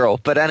of Tub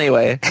Girl. But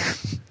anyway,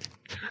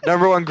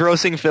 number one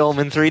grossing film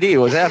in 3D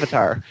was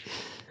Avatar.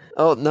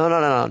 Oh,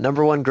 no.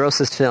 Number one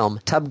grossest film.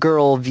 Tub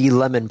Girl v.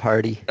 Lemon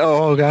Party.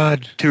 Oh,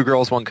 God. 2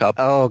 girls, 1 cup.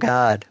 Oh,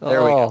 God.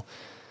 There we go.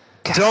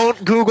 God.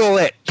 Don't Google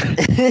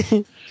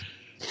it.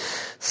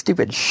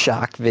 Stupid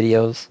shock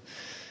videos.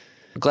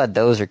 I'm glad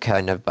those are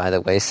kind of by the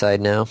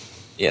wayside now.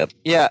 Yep.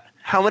 Yeah.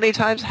 How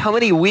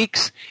many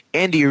weeks,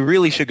 Andy, you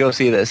really should go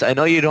see this. I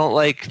know you don't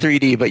like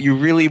 3D, but you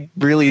really,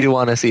 really do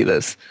want to see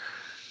this.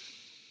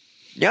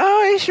 No,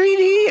 it's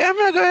 3D. I'm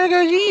not going to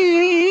go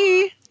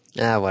see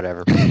it.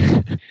 Whatever.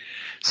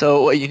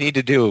 So what you need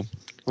to do,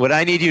 what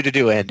I need you to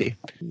do, Andy,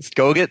 is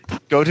go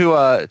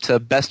to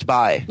Best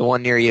Buy, the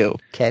one near you,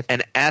 okay,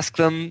 and ask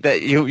them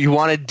that you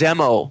want to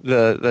demo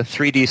the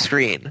 3D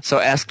screen. So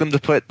ask them to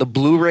put the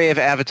Blu-ray of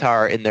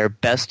Avatar in their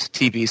best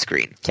TV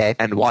screen, okay,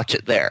 and watch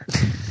it there.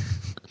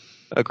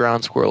 A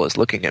ground squirrel is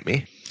looking at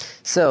me.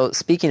 So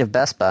speaking of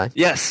Best Buy,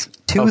 yes,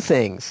 two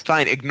things.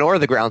 Fine, ignore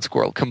the ground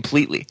squirrel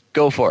completely.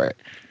 Go for it.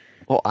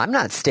 Well, I'm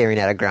not staring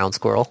at a ground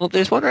squirrel. Well,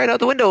 there's one right out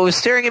the window. It was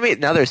staring at me.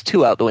 Now there's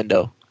 2 out the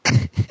window.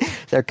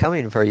 They're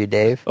coming for you,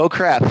 Dave. Oh,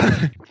 crap.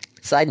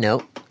 Side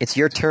note, it's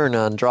your turn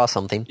on Draw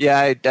Something. Yeah,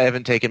 I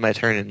haven't taken my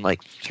turn in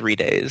like 3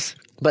 days.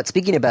 But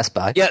speaking of Best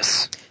Buy,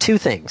 yes, 2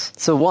 things.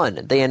 So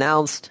one, they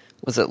announced,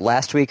 was it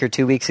last week or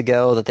 2 weeks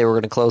ago, that they were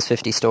going to close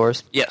 50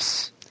 stores?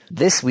 Yes.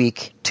 This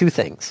week, 2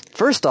 things.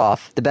 First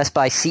off, the Best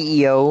Buy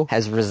CEO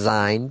has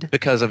resigned.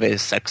 Because of a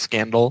sex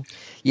scandal?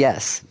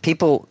 Yes.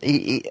 People,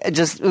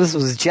 this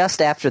was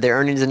just after their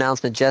earnings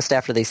announcement, just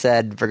after they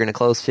said we're going to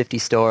close 50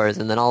 stores,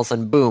 and then all of a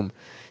sudden, boom,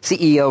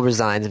 CEO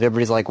resigns, and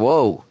everybody's like,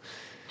 whoa.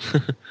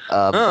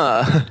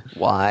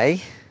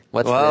 Why?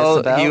 What's this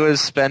about? He was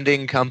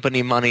spending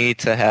company money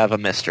to have a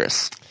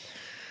mistress.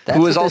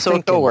 Who was also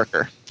a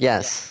coworker.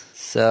 Yes.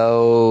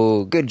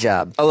 So, good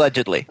job.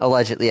 Allegedly,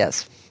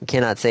 yes. We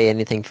cannot say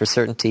anything for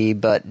certainty,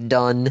 but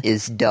Dunn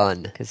is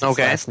done. Because his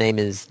last name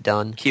is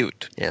Dunn.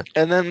 Cute. Yeah.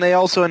 And then they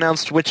also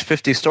announced which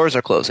 50 stores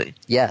are closing.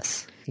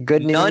 Yes.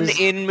 Good news. None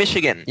in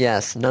Michigan.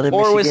 Yes, none in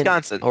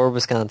Michigan. Or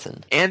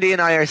Wisconsin. Andy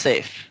and I are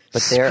safe.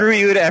 But screw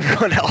you to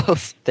everyone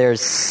else. There's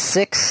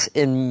 6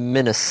 in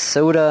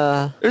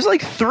Minnesota. There's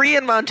like 3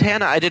 in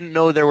Montana. I didn't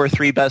know there were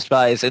 3 Best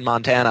Buys in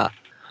Montana.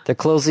 They're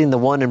closing the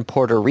one in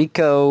Puerto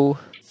Rico,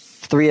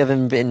 3 of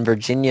them in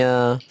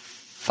Virginia,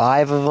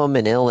 5 of them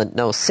in Illinois.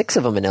 No, 6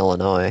 of them in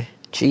Illinois.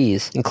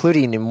 Jeez.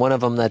 Including in one of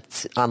them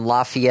that's on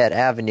Lafayette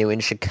Avenue in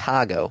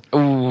Chicago.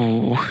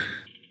 Ooh.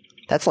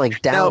 That's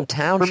like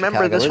downtown now,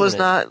 remember, Chicago, this was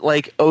not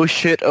like, oh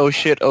shit,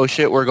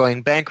 we're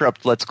going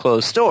bankrupt, let's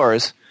close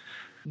stores.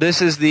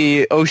 This is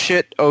the, oh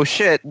shit,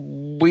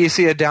 we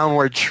see a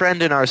downward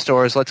trend in our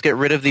stores. Let's get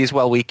rid of these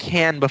while we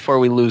can before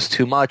we lose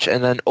too much,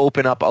 and then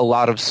open up a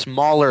lot of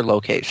smaller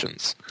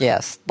locations.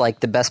 Yes,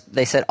 like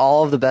they said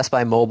all of the Best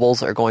Buy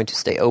mobiles are going to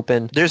stay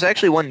open. There's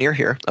actually one near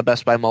here, a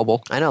Best Buy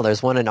mobile. I know,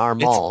 there's one in our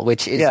mall,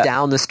 which is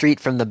down the street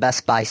from the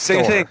Best Buy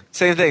store.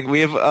 Same thing.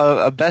 We have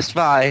a Best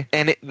Buy,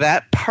 and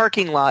that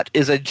parking lot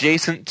is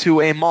adjacent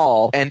to a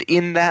mall, and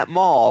in that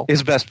mall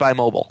is Best Buy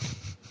Mobile.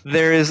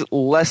 There is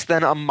less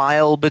than a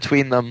mile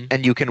between them,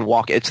 and you can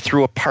walk. It's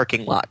through a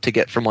parking lot to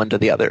get from one to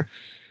the other.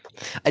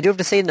 I do have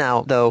to say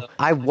now, though,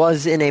 I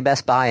was in a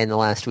Best Buy in the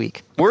last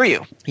week. Were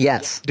you?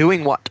 Yes.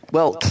 Doing what?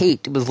 Well,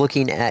 Kate was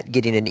looking at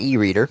getting an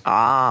e-reader.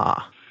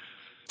 Ah.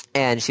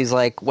 And she's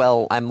like,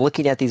 well, I'm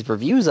looking at these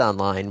reviews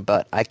online,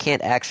 but I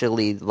can't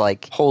actually,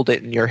 hold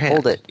it in your hand.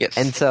 Hold it. Yes.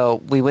 And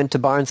so we went to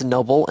Barnes &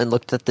 Noble and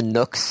looked at the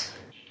Nooks.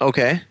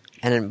 Okay.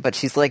 But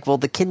she's like, well,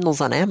 the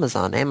Kindle's on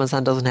Amazon.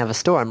 Amazon doesn't have a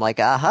store. I'm like,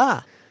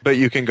 aha. But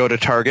you can go to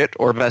Target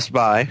or Best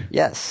Buy.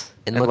 Yes,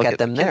 and look at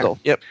them there. Kindle.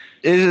 Yep.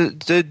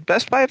 Did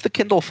Best Buy have the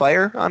Kindle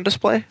Fire on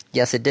display?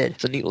 Yes, it did.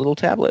 It's a neat little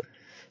tablet.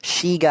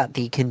 She got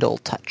the Kindle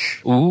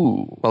Touch.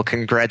 Ooh. Well,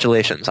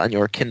 congratulations on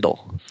your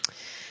Kindle.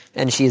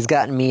 And she's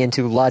gotten me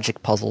into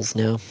logic puzzles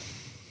now.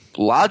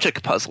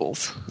 Logic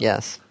puzzles?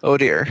 Yes. Oh,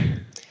 dear.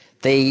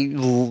 They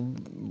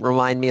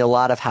remind me a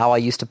lot of how I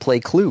used to play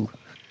Clue.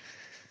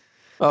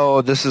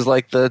 Oh, this is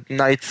like the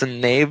Knights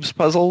and Knaves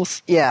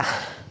puzzles? Yeah.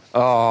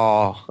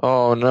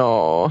 Oh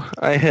no.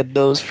 I had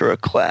those for a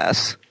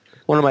class.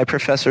 One of my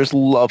professors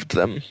loved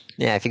them.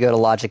 Yeah, if you go to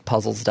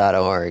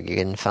logicpuzzles.org, you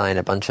can find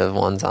a bunch of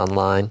ones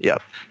online.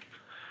 Yep.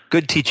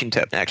 Good teaching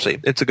tip, actually.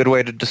 It's a good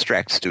way to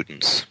distract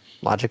students.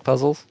 Logic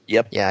puzzles?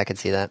 Yep. Yeah, I could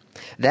see that.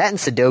 That and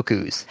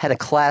Sudokus. Had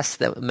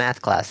a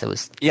math class that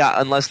was... Yeah,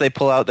 unless they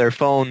pull out their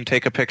phone,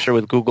 take a picture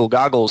with Google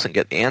goggles, and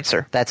get the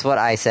answer. That's what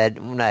I said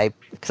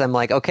because I'm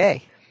like,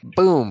 okay,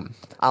 boom,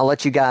 I'll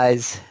let you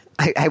guys...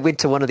 I went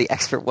to one of the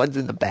expert ones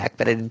in the back,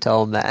 but I didn't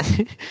tell them that.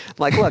 I'm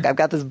like, look, I've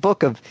got this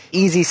book of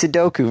easy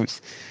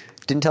Sudokus.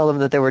 Didn't tell them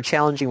that there were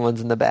challenging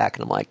ones in the back.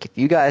 And I'm like, if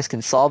you guys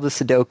can solve the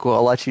Sudoku,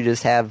 I'll let you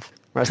just have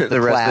the rest of the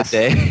class. Rest of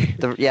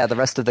the day? The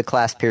rest of the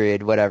class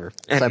period, whatever.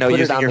 And so no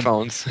using your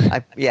phones.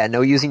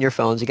 No using your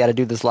phones. You got to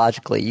do this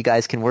logically. You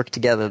guys can work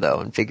together, though,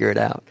 and figure it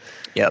out.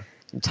 Yep.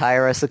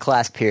 Entire rest of the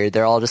class period,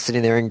 they're all just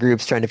sitting there in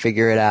groups trying to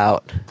figure it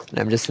out. And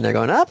I'm just sitting there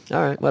going, all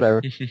right,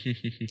 whatever.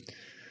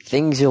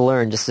 Things you'll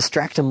learn. Just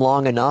distract them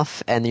long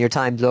enough, and your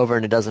time's over,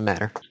 and it doesn't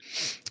matter.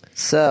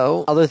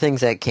 So, other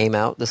things that came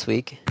out this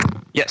week.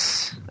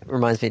 Yes.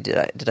 Reminds me,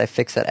 did I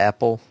fix that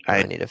Apple?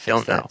 I need to fix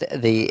don't that. know.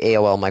 The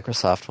AOL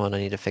Microsoft one, I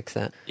need to fix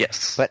that.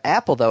 Yes. But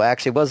Apple, though,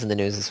 actually was in the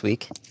news this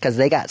week, because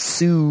they got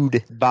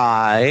sued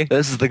by,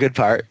 this is the good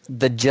part,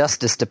 the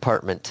Justice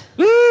Department.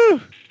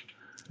 Woo!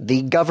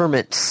 The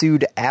government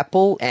sued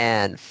Apple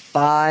and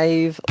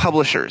 5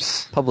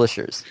 publishers of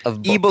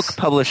books. Ebook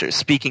publishers.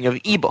 Speaking of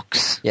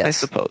ebooks, yes. I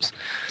suppose.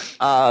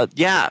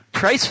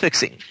 Price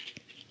fixing.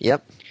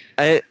 Yep.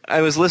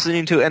 I was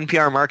listening to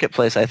NPR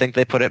Marketplace. I think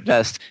they put it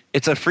best.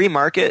 It's a free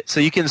market, so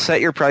you can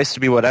set your price to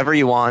be whatever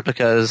you want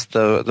because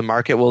the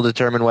market will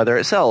determine whether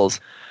it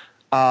sells.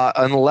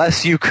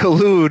 Unless you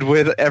collude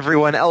with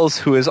everyone else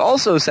who is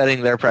also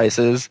setting their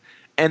prices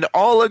and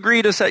all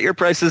agree to set your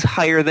prices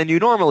higher than you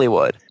normally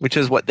would, which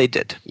is what they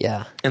did.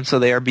 Yeah. And so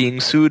they are being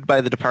sued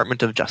by the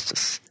Department of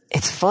Justice.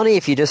 It's funny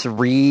if you just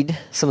read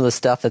some of the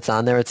stuff that's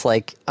on there. It's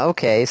like,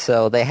 okay,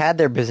 so they had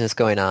their business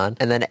going on,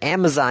 and then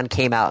Amazon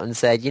came out and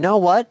said, you know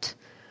what?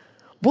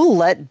 We'll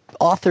let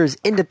authors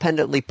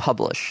independently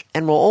publish,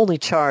 and we'll only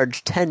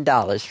charge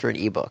 $10 for an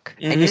ebook.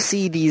 Mm-hmm. And you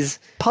see these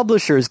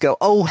publishers go,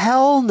 oh,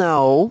 hell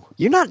no.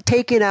 You're not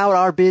taking out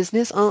our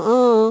business.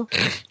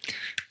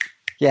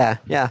 Yeah.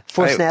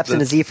 4 snaps in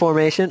a Z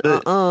formation.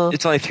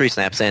 It's only 3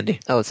 snaps,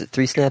 Andy. Oh, is it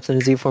 3 snaps in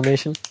a Z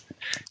formation?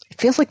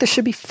 It feels like there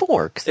should be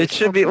 4. It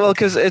should be, well,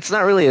 because it's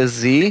not really a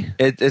Z.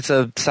 It's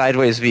a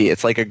sideways V.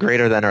 It's like a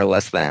greater than or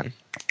less than.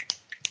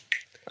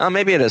 Oh,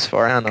 maybe it is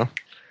 4. I don't know.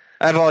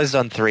 I've always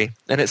done 3,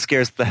 and it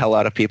scares the hell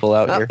out of people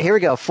out here. Here we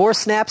go. 4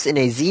 snaps in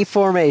a Z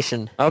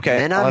formation. Okay,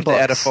 Men on I'll have books.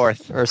 to add a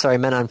 4th. Or, sorry,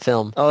 Men on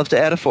film. I'll have to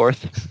add a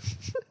 4th.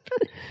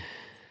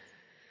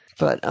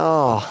 But,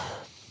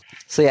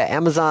 so yeah,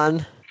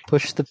 Amazon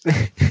pushed the...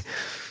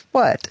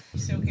 What?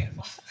 So can't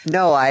pull.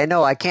 No, I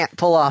know, I can't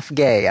pull off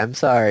gay. I'm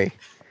sorry.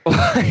 What?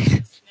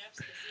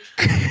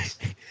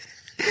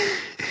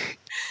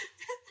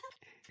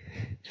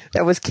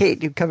 That was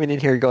Kate coming in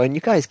here going,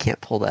 you guys can't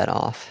pull that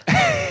off.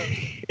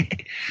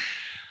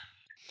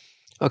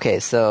 Okay,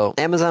 so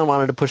Amazon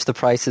wanted to push the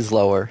prices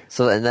lower.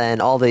 And then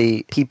all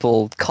the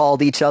people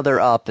called each other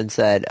up and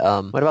said,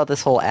 what about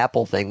this whole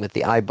Apple thing with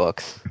the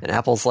iBooks? And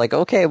Apple's like,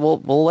 okay,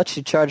 we'll let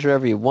you charge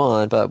whatever you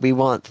want, but we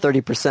want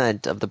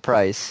 30% of the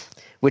price.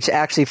 which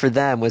actually for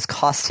them was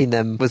costing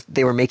them,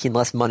 they were making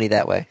less money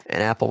that way.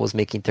 And Apple was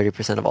making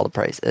 30% of all the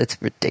price.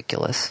 It's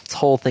ridiculous. This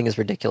whole thing is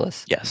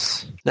ridiculous.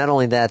 Yes. Not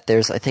only that,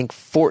 there's, I think,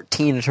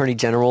 14 attorney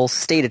generals,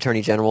 state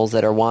attorney generals,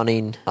 that are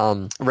wanting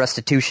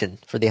restitution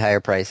for the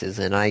higher prices.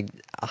 And I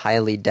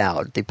highly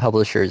doubt the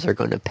publishers are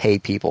going to pay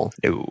people.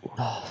 No.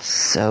 Oh,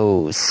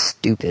 so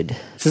stupid.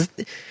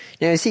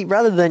 See,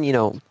 rather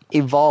than,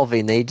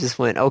 evolving, they just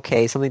went,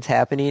 okay, something's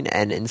happening,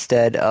 and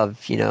instead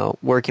of,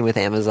 working with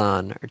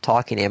Amazon or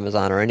talking to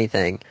Amazon or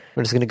anything,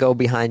 we're just going to go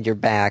behind your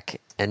back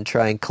and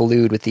try and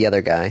collude with the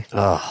other guy.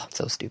 Oh,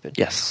 so stupid.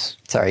 Yes.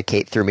 Sorry,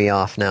 Kate threw me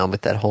off now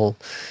with that whole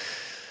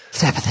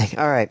type of thing.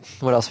 All right,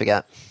 what else we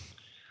got?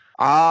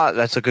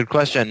 That's a good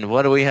question.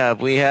 What do we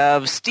have? We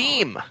have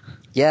Steam.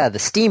 Yeah, the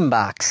Steam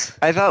box.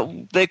 I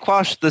thought they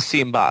quashed the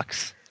Steam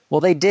box. Well,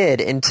 they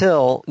did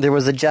until there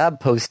was a job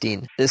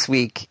posting this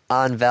week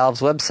on Valve's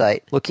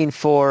website looking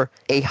for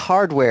a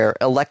hardware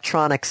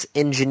electronics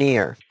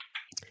engineer,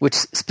 which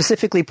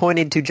specifically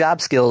pointed to job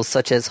skills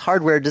such as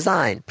hardware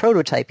design,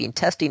 prototyping,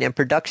 testing, and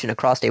production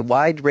across a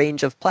wide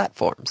range of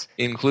platforms.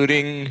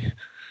 Including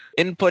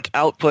input,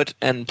 output,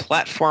 and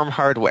platform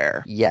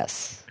hardware.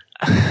 Yes.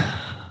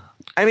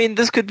 I mean,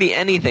 this could be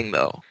anything,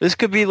 though. This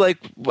could be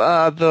like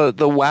the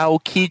WoW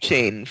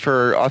keychain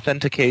for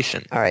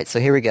authentication. All right, so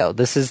here we go.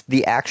 This is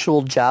the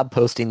actual job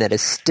posting that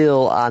is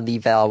still on the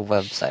Valve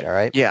website, all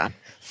right? Yeah.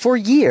 For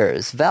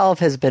years, Valve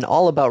has been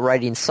all about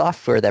writing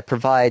software that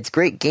provides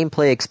great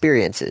gameplay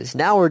experiences.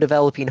 Now we're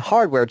developing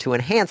hardware to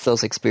enhance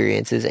those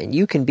experiences, and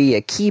you can be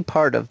a key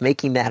part of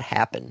making that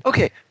happen.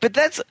 Okay, but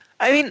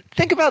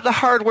think about the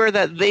hardware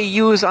that they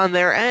use on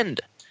their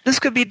end. This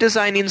could be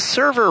designing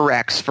server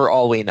racks for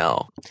all we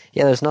know.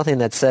 Yeah, there's nothing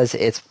that says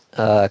it's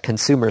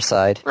consumer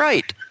side.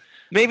 Right.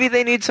 Maybe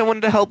they need someone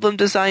to help them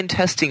design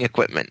testing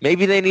equipment.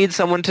 Maybe they need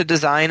someone to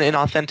design an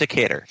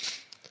authenticator.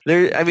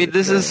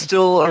 This is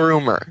still a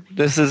rumor.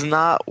 This is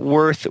not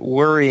worth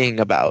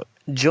worrying about.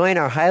 Join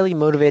our highly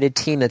motivated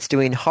team that's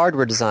doing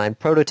hardware design,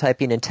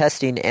 prototyping, and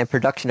testing and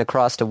production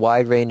across a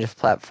wide range of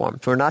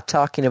platforms. We're not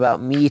talking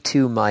about Me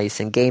Too mice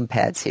and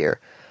gamepads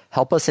here.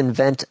 Help us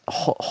invent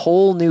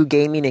whole new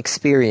gaming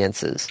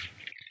experiences.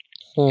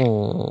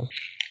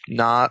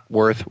 Not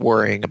worth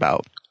worrying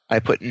about. I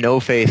put no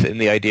faith in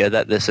the idea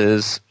that this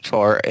is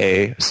for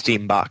a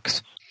Steam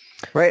box.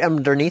 Right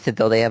underneath it,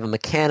 though, they have a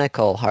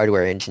mechanical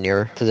hardware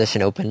engineer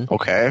position open.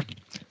 Okay.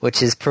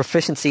 Which is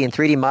proficiency in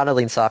 3D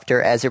modeling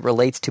software as it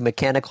relates to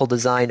mechanical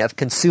design of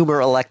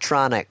consumer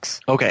electronics.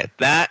 Okay,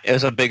 that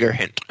is a bigger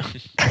hint.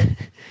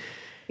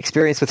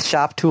 Experience with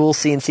shop tools,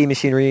 CNC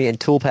machinery, and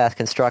toolpath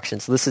construction.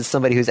 So this is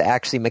somebody who's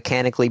actually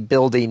mechanically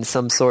building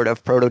some sort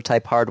of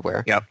prototype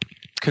hardware. Yep.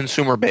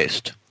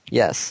 Consumer-based.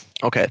 Yes.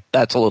 Okay,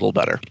 that's a little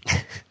better.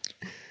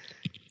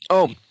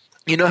 Oh,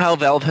 you know how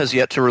Valve has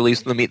yet to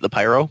release the Meet the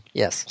Pyro?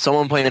 Yes.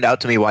 Someone pointed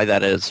out to me why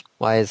that is.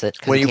 Why is it?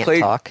 Because you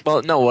can't talk?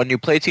 Well, no, when you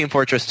play Team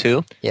Fortress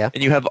 2, yeah,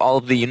 and you have all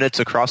of the units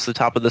across the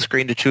top of the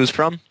screen to choose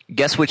from,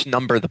 guess which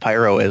number the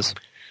Pyro is?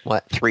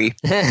 What? 3.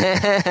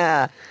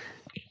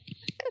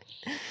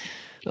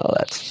 Oh,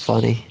 that's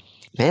funny.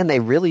 Man, they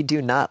really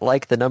do not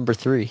like the number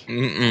 3.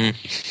 Mm-mm.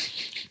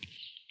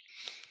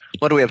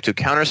 What do we have to?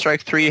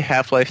 Counter-Strike 3,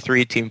 Half-Life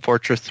 3, Team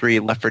Fortress 3,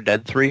 Left 4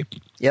 Dead 3?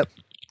 Yep.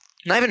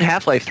 Not even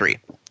Half-Life 3.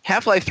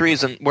 Half-Life 3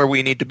 isn't where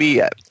we need to be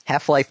yet.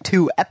 Half-Life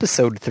 2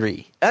 Episode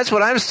 3. That's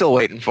what I'm still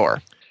waiting for.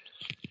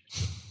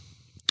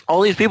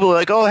 All these people are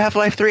like, oh,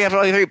 Half-Life 3,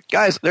 Half-Life 3.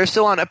 Guys, they're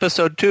still on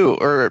Episode 2.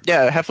 Or,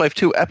 yeah, Half-Life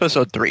 2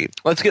 Episode 3.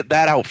 Let's get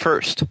that out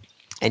first.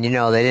 And, they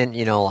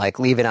didn't,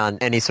 leave it on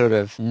any sort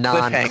of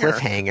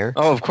non-cliffhanger.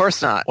 Oh, of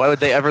course not. Why would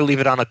they ever leave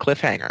it on a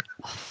cliffhanger?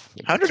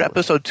 How did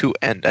Episode 2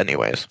 end,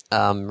 anyways?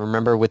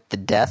 Remember with the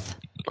death?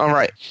 All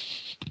right.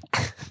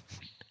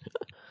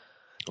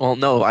 Well,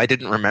 no, I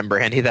didn't remember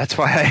any. That's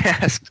why I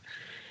asked.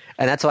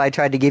 And that's why I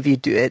tried to give you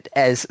it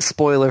as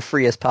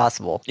spoiler-free as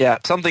possible. Yeah,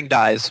 something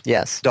dies.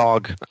 Yes.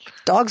 Dog.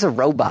 Dog's a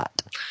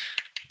robot.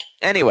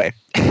 Anyway.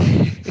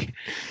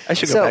 I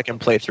should go back and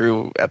play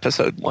through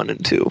Episode 1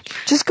 and 2.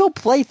 Just go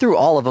play through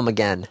all of them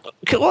again.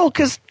 Well,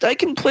 because I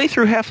can play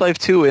through Half-Life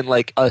 2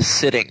 in, a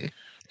sitting.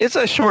 It's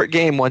a short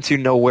game once you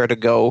know where to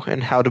go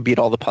and how to beat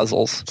all the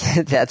puzzles.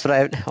 That's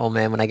what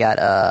when I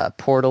got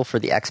Portal for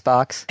the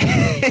Xbox.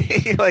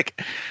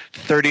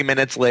 30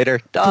 minutes later,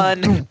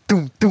 done. Doom,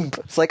 doom, doom, doom.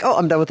 It's like, oh,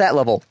 I'm done with that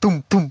level.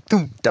 Doom, doom,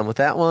 doom. Done with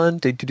that one.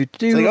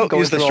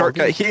 Use the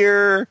shortcut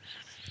here.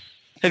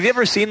 Have you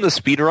ever seen the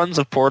speedruns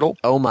of Portal?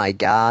 Oh my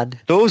god.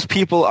 Those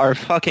people are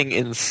fucking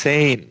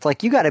insane. It's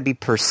like, you gotta be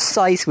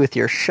precise with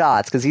your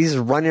shots, because he's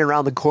running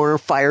around the corner,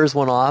 fires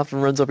one off,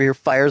 and runs over here,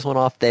 fires one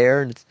off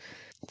there, and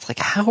it's like,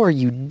 how are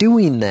you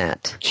doing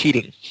that?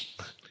 Cheating.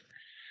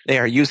 They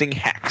are using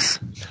hacks.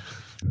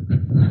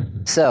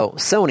 So,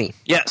 Sony.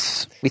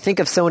 Yes. We think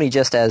of Sony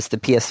just as the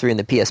PS3 and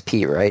the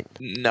PSP, right?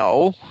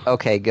 No.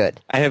 Okay,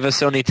 good. I have a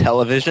Sony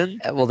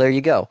television. Well, there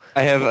you go.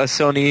 I have a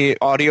Sony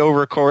audio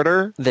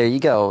recorder. There you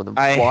go. The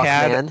I Walkman.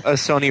 had a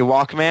Sony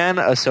Walkman,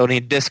 a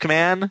Sony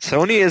Discman.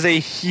 Sony is a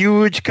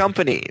huge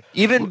company,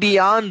 even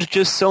beyond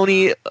just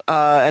Sony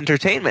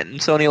Entertainment and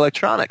Sony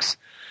Electronics.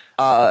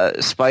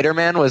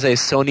 Spider-Man was a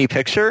Sony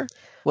picture?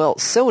 Well,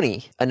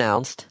 Sony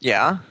announced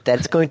that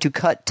it's going to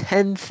cut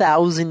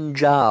 10,000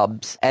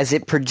 jobs as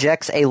it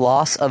projects a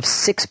loss of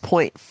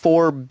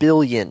 $6.4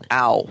 billion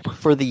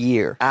for the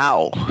year.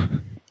 Ow.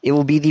 It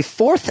will be the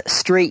fourth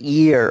straight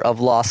year of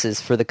losses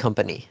for the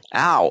company.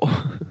 Ow.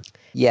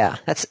 Yeah,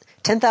 that's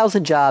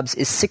 10,000 jobs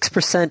is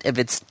 6% of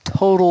its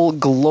total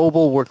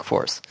global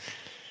workforce.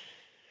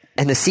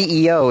 And the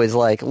CEO is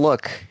like,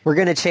 look, we're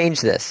going to change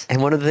this.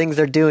 And one of the things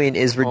they're doing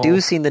is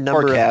reducing the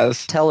number of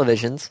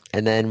televisions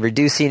and then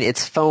reducing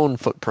its phone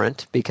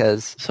footprint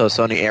because... So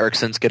Sony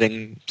Ericsson's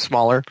getting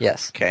smaller?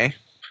 Yes. Okay.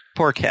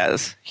 Poor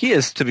Kaz. He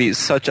is to be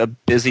such a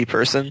busy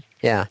person.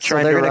 Yeah,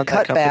 so they're going to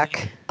cut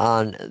back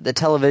on the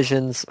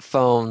televisions,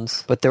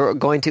 phones, but they're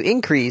going to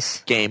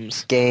increase...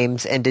 Games,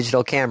 and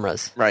digital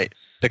cameras. Right.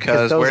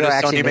 Because where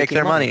does Sony make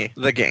their money?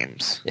 The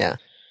games. Yeah.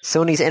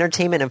 Sony's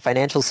entertainment and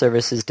financial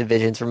services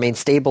divisions remain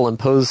stable and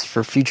posed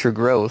for future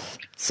growth.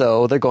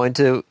 So they're going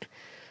to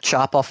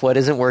chop off what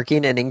isn't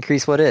working and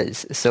increase what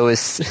is. So is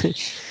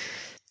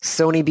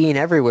Sony being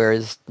everywhere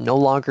is no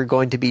longer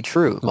going to be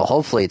true. Well,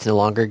 hopefully it's no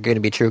longer going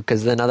to be true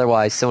because then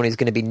otherwise Sony's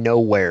going to be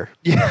nowhere.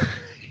 Yeah.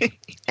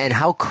 And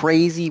how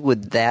crazy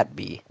would that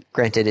be?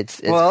 Granted, it's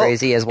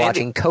crazy as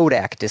watching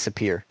Kodak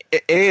disappear.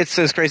 It's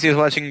as crazy as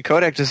watching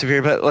Kodak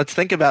disappear, but let's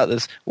think about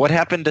this. What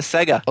happened to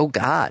Sega? Oh,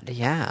 God,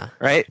 yeah.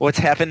 Right? What's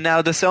happened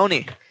now to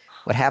Sony?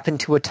 What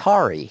happened to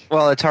Atari?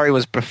 Well, Atari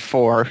was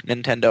before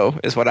Nintendo,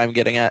 is what I'm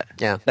getting at.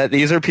 Yeah. That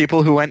these are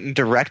people who went in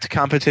direct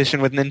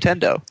competition with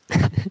Nintendo.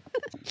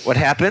 What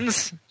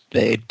happens?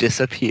 They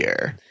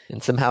disappear.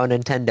 And somehow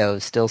Nintendo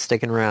is still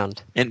sticking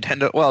around.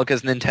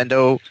 Because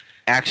Nintendo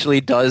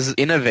actually does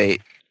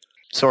innovate.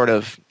 Sort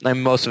of.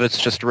 And most of it's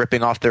just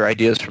ripping off their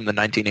ideas from the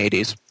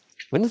 1980s.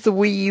 When's the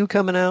Wii U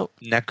coming out?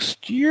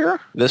 Next year?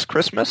 This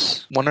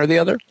Christmas? One or the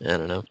other? I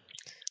don't know.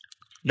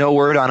 No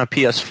word on a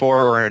PS4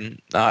 or an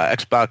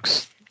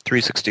Xbox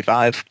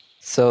 365.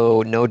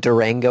 So no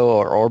Durango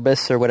or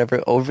Orbis or whatever.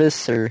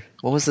 Orbis or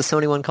what was the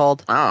Sony one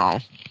called? Oh.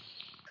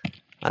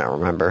 I don't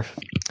remember.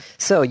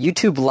 So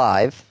YouTube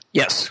Live.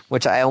 Yes.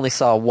 Which I only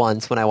saw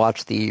once when I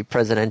watched the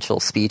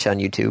presidential speech on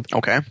YouTube.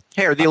 Okay.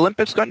 Hey, are the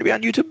Olympics going to be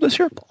on YouTube this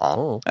year?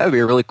 Oh. That would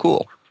be really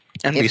cool.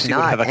 NBC if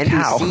not, would have a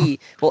cow.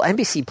 Well,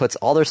 NBC puts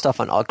all their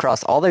stuff on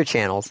across all their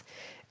channels,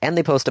 and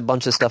they post a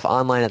bunch of stuff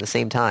online at the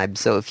same time.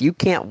 So if you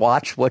can't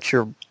watch what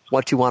you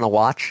want to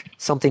watch,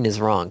 something is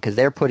wrong because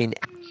they're putting...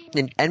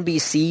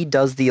 NBC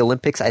does the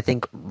Olympics, I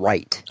think,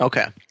 right.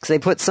 Okay. Because they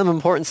put some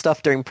important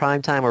stuff during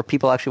prime time where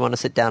people actually want to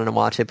sit down and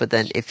watch it. But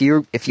then if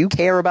you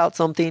care about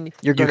something,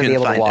 you're going to be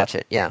able to watch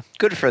it. Yeah.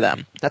 Good for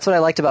them. That's what I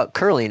liked about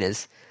curling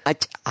is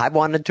I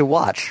wanted to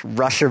watch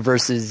Russia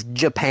versus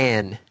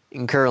Japan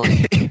in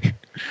curling.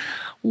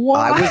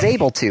 Why? I was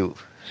able to.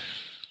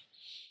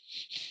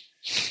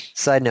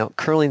 Side note,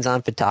 curling's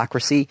on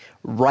Photocracy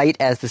right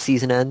as the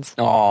season ends.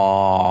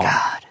 Oh,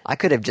 God. I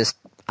could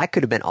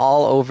have been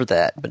all over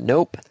that, but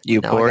nope.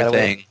 You poor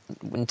thing.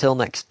 Until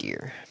next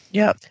year.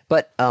 Yeah.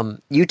 But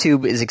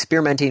YouTube is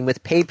experimenting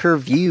with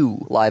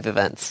pay-per-view live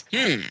events.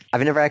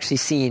 I've never actually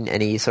seen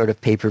any sort of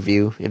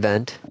pay-per-view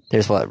event.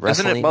 There's what,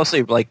 wrestling? Isn't it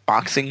mostly like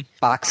boxing?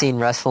 Boxing,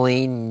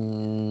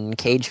 wrestling,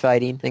 cage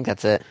fighting. I think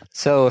that's it.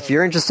 So if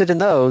you're interested in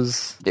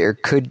those, you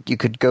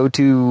could go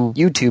to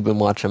YouTube and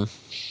watch them.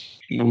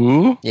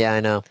 Ooh. Yeah, I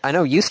know.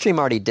 Ustream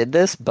already did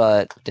this,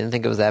 but didn't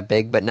think it was that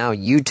big. But now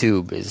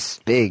YouTube is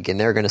big, and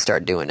they're going to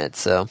start doing it.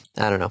 So,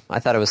 I don't know.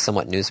 I thought it was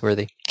somewhat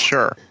newsworthy.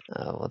 Sure.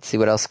 Let's see.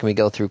 What else can we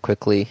go through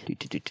quickly?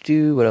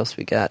 What else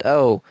we got?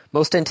 Oh,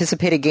 most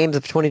anticipated games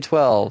of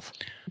 2012.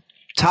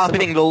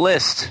 Topping the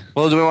list.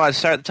 Well, do we want to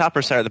start at the top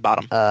or start at the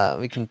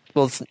bottom? We can...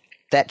 Well,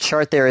 that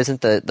chart there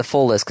isn't the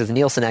full list, because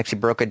Nielsen actually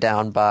broke it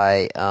down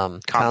by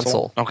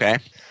console. Okay.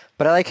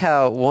 But I like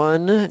how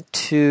 1,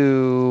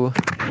 2...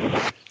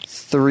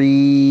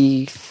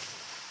 3,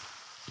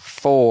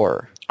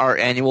 4 are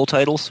annual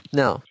titles?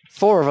 No.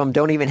 4 of them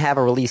don't even have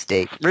a release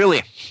date.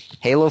 Really?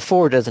 Halo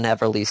 4 doesn't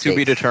have a release date. To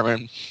be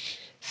determined.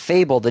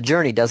 Fable, The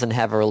Journey doesn't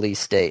have a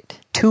release date.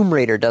 Tomb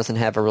Raider doesn't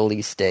have a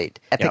release date.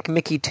 Epic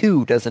Mickey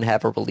 2 doesn't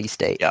have a release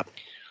date. Yep.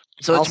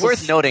 So it's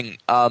worth noting,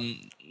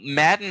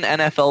 Madden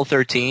NFL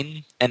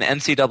 13 and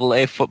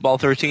NCAA Football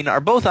 13 are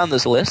both on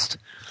this list.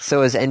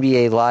 So is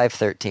NBA Live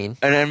 13.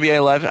 And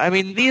NBA Live. I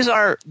mean, these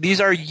are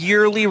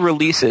yearly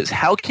releases.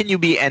 How can you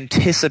be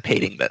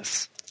anticipating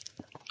this?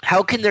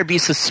 How can there be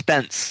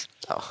suspense?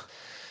 Oh.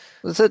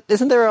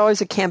 Isn't there always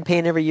a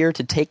campaign every year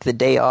to take the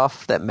day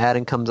off that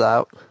Madden comes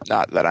out?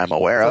 Not that I'm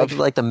aware of.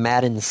 Like the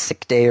Madden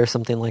Sick Day or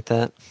something like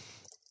that.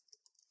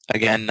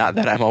 Again, not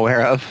that I'm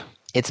aware of.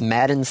 It's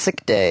Madden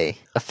Sick Day.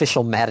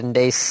 Official Madden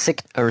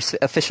Sick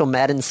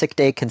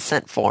Day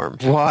consent form.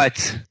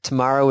 What?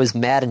 Tomorrow is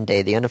Madden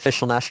Day, the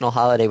unofficial national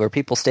holiday where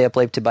people stay up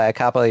late to buy a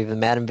copy of the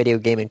Madden video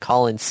game and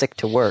call in sick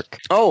to work.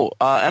 Oh,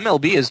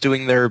 MLB is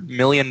doing their $1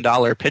 million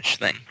pitch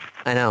thing.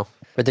 I know,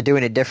 but they're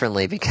doing it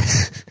differently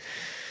because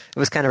it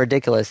was kind of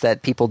ridiculous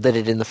that people did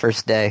it in the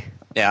first day.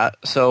 Yeah,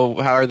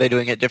 so how are they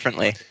doing it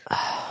differently?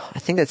 I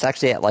think that's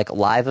actually at like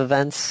live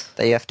events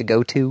that you have to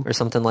go to or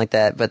something like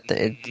that. But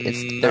they're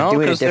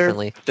doing it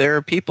differently. There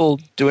are people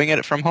doing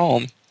it from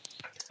home.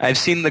 I've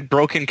seen the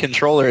broken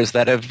controllers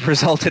that have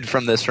resulted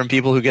from this, from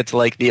people who get to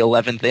like the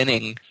 11th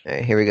inning. All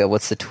right, here we go.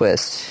 What's the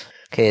twist?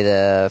 Okay,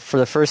 for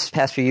the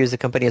past few years, the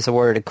company has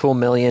awarded a cool $1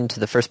 million to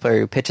the first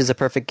player who pitches a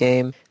perfect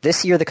game.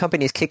 This year, the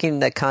company is kicking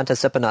that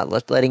contest up a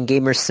notch, letting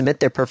gamers submit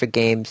their perfect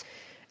games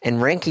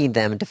and ranking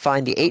them to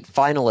find the 8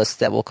 finalists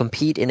that will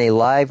compete in a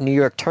live New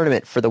York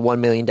tournament for the $1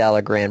 million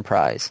grand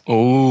prize.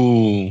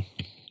 Ooh.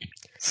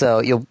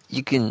 So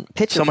you can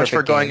pitch so a perfect much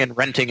for going game. and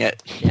renting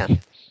it. Yeah.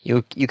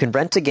 You can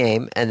rent a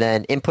game and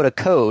then input a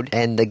code,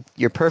 and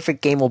your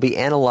perfect game will be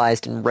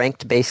analyzed and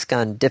ranked based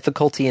on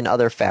difficulty and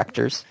other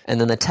factors. And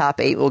then the top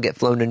 8 will get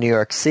flown to New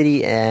York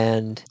City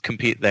and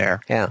compete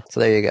there. Yeah, so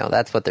there you go.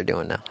 That's what they're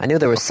doing now. I knew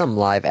there was some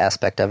live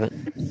aspect of it.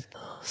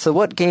 So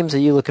what games are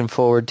you looking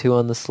forward to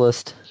on this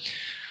list?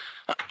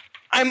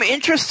 I'm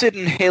interested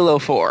in Halo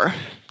 4.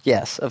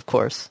 Yes, of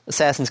course.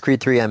 Assassin's Creed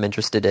 3 I'm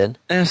interested in.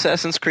 And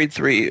Assassin's Creed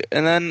 3.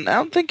 And then I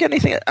don't think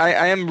anything...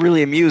 I am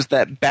really amused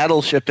that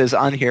Battleship is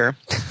on here.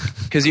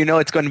 Because you know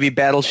it's going to be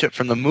Battleship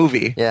from the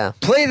movie. Yeah.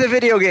 Play the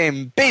video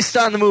game based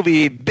on the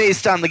movie,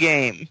 based on the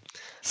game.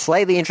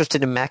 Slightly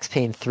interested in Max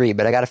Payne 3,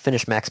 but I gotta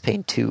finish Max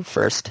Payne 2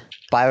 first.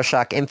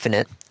 BioShock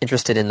Infinite,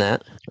 interested in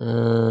that.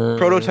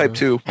 Prototype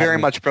 2, very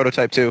much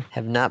Prototype 2.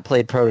 Have not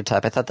played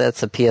Prototype. I thought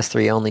that's a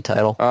PS3 only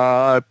title.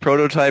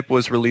 Prototype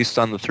was released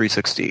on the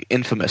 360.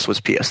 Infamous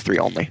was PS3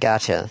 only.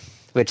 Gotcha.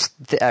 Which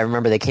I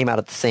remember they came out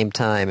at the same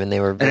time, and they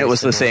were very and it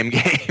was similar. The same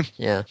game.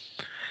 Yeah.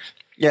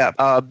 Yeah,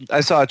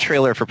 I saw a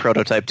trailer for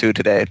Prototype 2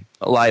 today,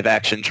 a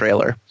live-action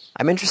trailer.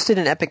 I'm interested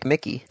in Epic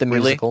Mickey, the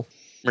musical.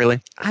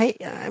 Really?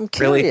 I'm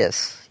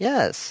curious. Really?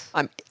 Yes.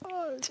 I'm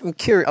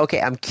curious.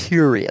 Okay, I'm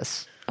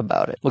curious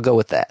about it. We'll go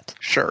with that.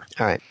 Sure.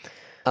 All right.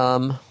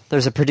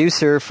 There's a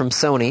producer from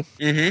Sony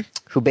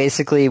who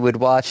basically would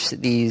watch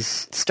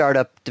these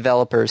startup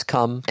developers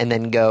come and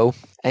then go,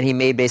 and he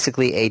made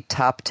basically a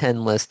top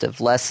 10 list of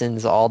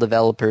lessons all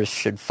developers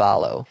should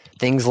follow.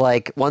 Things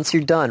like, once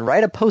you're done,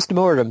 write a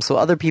post-mortem so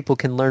other people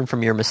can learn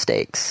from your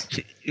mistakes.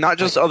 Not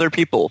just other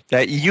people,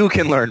 that you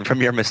can learn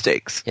from your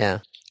mistakes. Yeah.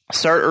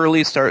 Start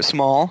early, start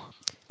small.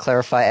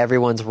 Clarify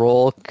everyone's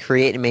role,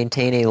 create and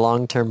maintain a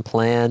long-term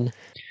plan.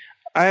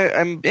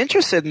 I'm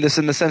interested in this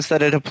in the sense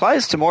that it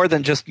applies to more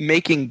than just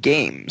making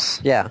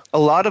games. Yeah. A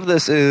lot of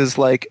this is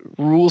like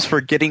rules for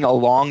getting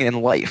along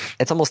in life.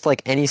 It's almost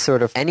like any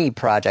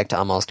project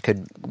almost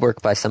could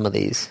work by some of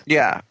these.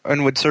 Yeah,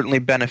 and would certainly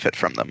benefit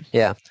from them.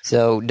 Yeah.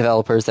 So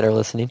developers that are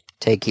listening,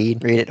 take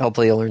heed, read it.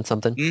 Hopefully you'll learn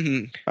something.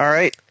 Mm-hmm. All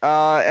right.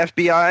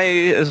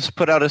 FBI has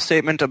put out a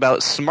statement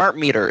about smart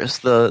meters,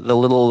 the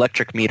little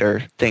electric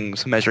meter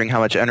things measuring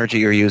how much energy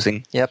you're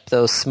using. Yep,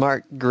 those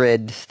smart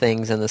grid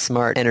things and the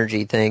smart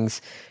energy things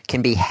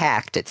can be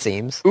hacked, it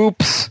seems.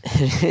 Oops.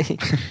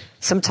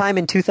 Sometime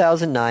in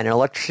 2009, an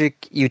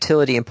electric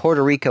utility in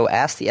Puerto Rico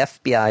asked the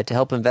FBI to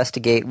help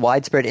investigate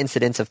widespread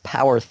incidents of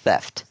power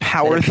theft.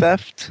 Power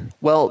theft?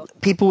 Well,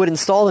 people would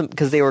install them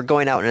because they were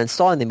going out and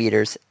installing the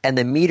meters, and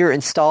the meter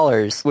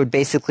installers would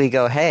basically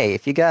go, hey,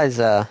 if you guys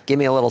give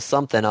me a little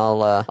something,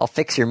 I'll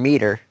fix your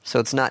meter so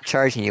it's not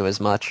charging you as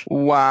much.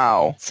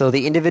 Wow. So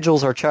the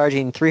individuals are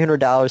charging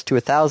 $300 to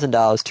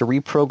 $1,000 to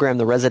reprogram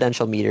the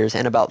residential meters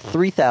and about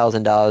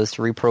 $3,000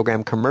 to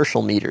reprogram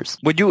commercial meters.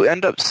 Would you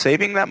end up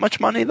saving that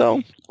much money, though?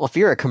 Well, if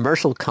you're a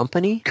commercial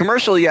company...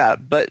 Commercial, yeah,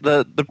 but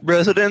the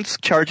residents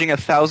charging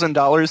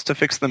 $1,000 to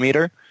fix the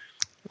meter?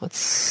 Let's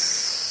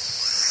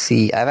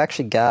see. I've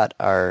actually got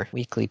our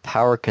weekly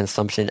power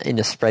consumption in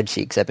a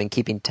spreadsheet because I've been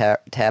keeping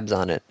tabs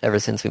on it ever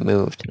since we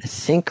moved. I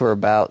think we're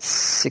about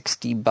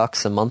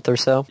 $60 a month or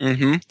so.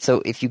 Mm-hmm.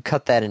 So if you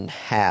cut that in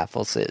half,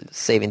 we'll say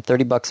saving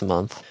 $30 a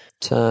month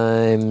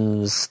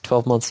times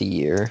 12 months a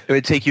year. It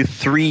would take you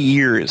 3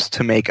 years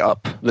to make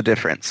up the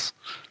difference.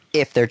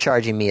 If they're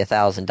charging me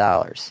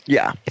 $1,000.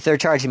 Yeah. If they're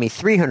charging me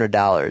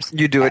 $300...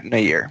 You do it in a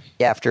year.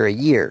 After a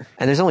year.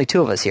 And there's only 2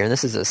 of us here, and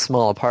this is a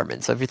small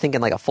apartment. So if you're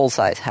thinking like a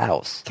full-size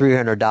house,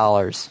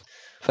 $300.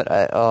 But,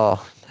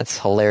 that's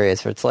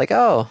hilarious. It's like,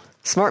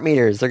 smart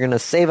meters, they're going to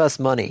save us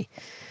money.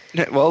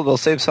 Well, they'll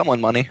save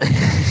someone money.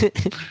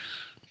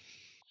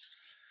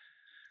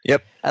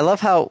 Yep. I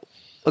love how...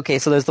 Okay,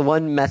 so there's the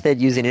one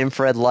method using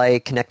infrared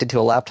light connected to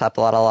a laptop,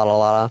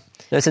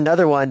 There's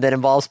another one that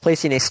involves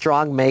placing a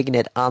strong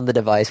magnet on the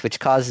device, which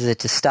causes it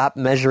to stop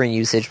measuring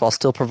usage while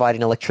still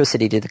providing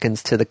electricity to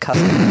the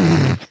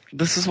customer.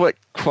 This is what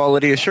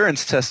quality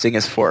assurance testing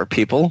is for,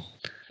 people.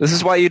 This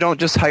is why you don't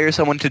just hire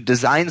someone to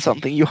design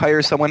something. You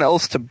hire someone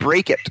else to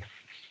break it.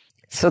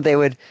 So they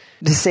would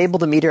disable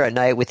the meter at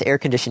night with air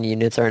conditioning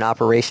units are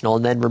operational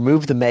and then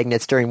remove the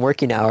magnets during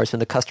working hours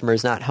when the customer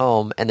is not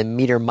home and the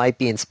meter might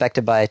be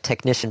inspected by a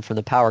technician from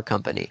the power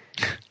company.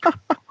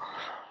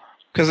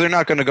 Because they're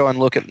not going to go and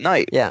look at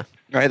night. Yeah.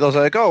 Right? They'll say,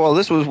 like, oh, well,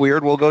 this was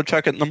weird. We'll go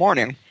check it in the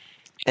morning.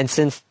 And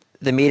since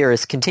the meter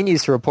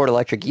continues to report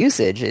electric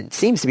usage, it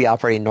seems to be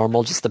operating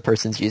normal, just the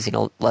person's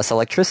using less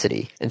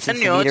electricity. And since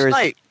the meter it's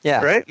night,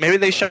 yeah. right? Maybe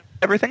they shut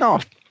everything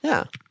off.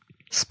 Yeah.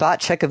 Spot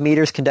check of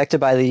meters conducted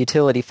by the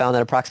utility found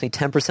that approximately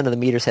 10% of the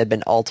meters had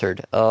been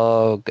altered.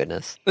 Oh,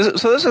 goodness.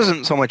 So this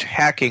isn't so much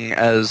hacking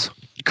as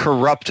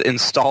corrupt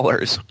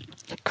installers.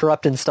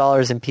 Corrupt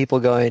installers and people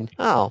going,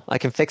 oh, I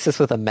can fix this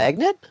with a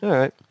magnet? All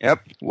right.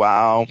 Yep.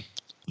 Wow.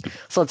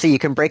 So let's see. You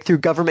can break through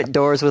government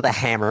doors with a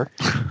hammer.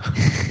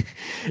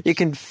 You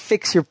can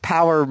fix your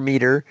power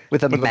meter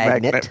with a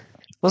magnet.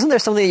 Wasn't there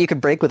something that you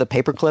could break with a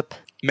paperclip?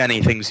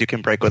 Many things you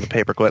can break with a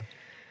paperclip.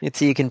 You'd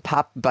see you can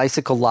pop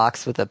bicycle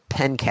locks with a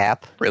pen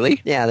cap.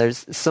 Really? Yeah,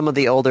 there's some of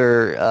the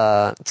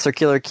older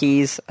circular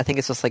keys. I think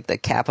it's just like the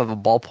cap of a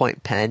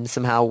ballpoint pen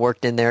somehow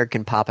worked in there,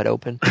 can pop it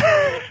open.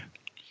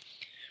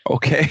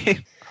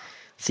 Okay.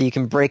 So you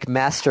can break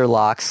master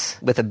locks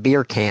with a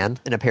beer can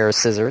and a pair of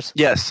scissors.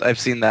 Yes, I've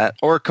seen that.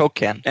 Or a Coke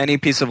can. Any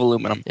piece of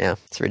aluminum. Yeah,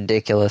 it's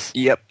ridiculous.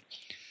 Yep.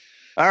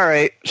 All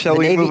right, shall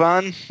we move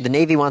on? The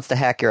Navy wants to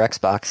hack your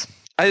Xbox.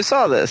 I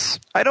saw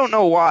this. I don't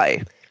know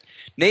why.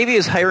 Navy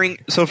is hiring...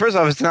 So first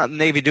off, it's not the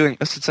Navy doing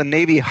this. It's a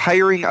Navy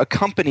hiring a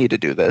company to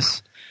do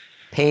this.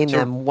 Paying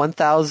them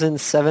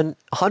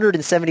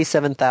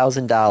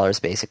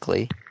 $177,000,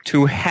 basically.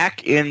 To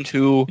hack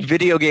into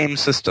video game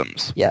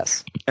systems.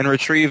 Yes. And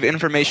retrieve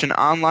information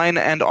online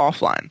and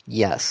offline.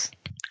 Yes.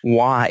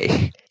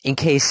 Why? In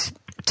case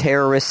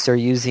terrorists are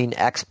using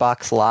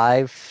Xbox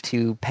Live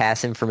to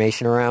pass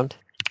information around.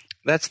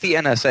 That's the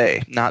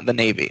NSA, not the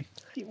Navy.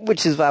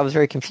 Which is why I was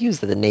very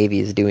confused that the Navy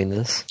is doing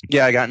this.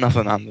 Yeah, I got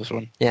nothing on this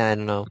one. Yeah, I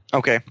don't know.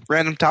 Okay,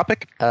 random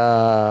topic?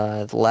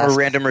 Or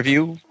random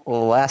review?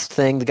 Last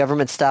thing, the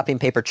government's stopping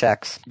paper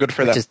checks. Good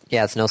for them.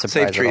 Yeah, it's no surprise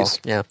Save trees.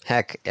 at all. Yeah,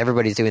 heck,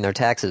 everybody's doing their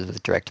taxes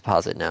with direct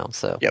deposit now,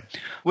 so. Yep.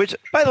 Which,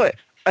 by the way,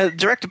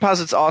 direct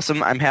deposit's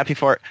awesome. I'm happy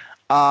for it.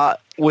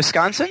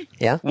 Wisconsin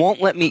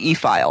won't let me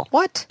e-file.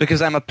 What?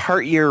 Because I'm a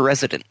part-year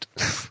resident.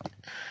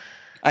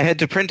 I had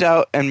to print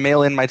out and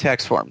mail in my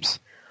tax forms.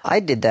 I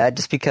did that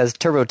just because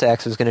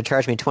TurboTax was going to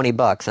charge me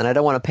 $20, and I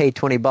don't want to pay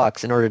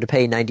 $20 in order to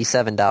pay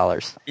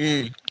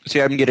 $97.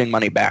 See, I'm getting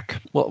money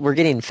back. Well, we're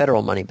getting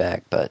federal money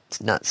back, but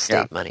it's not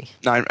state money.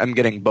 No, I'm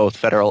getting both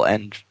federal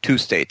and 2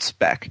 states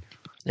back.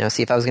 Now,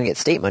 see, if I was going to get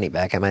state money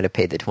back, I might have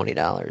paid the $20,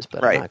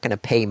 but I'm not going to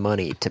pay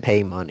money to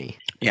pay money.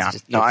 Yeah,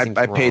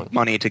 I paid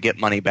money to get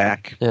money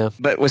back. Yeah.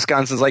 But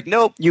Wisconsin's like,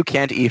 nope, you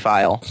can't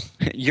e-file.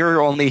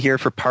 You're only here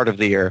for part of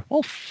the year.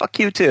 Well, fuck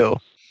you too.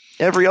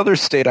 Every other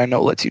state I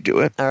know lets you do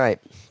it. All right.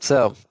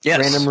 So,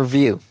 random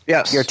review.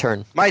 Yes. Your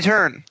turn. My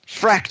turn.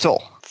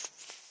 Fractal.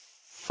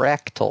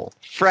 Fractal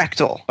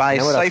by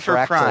Cypher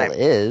Fractal Prime.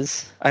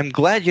 Is. I'm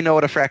glad you know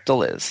what a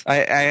fractal is.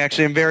 I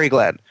actually am very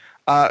glad.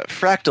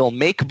 Fractal,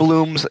 Make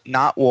Blooms,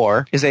 Not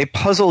War, is a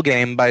puzzle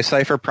game by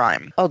Cypher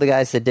Prime. Oh, the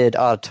guys that did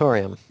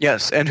Auditorium.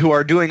 Yes, and who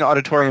are doing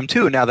Auditorium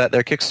 2 now that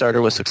their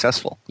Kickstarter was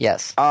successful.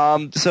 Yes.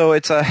 So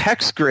it's a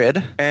hex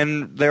grid,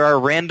 and there are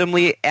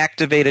randomly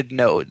activated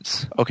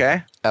nodes,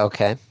 okay?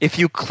 Okay. If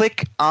you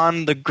click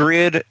on the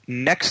grid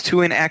next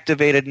to an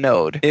activated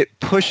node, it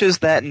pushes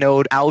that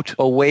node out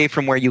away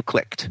from where you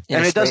clicked.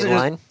 In a straight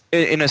line?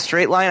 In a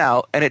straight line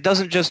out, and it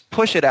doesn't just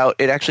push it out,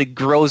 it actually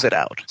grows it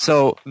out.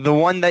 So the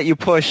one that you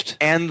pushed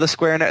and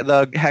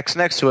the hex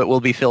next to it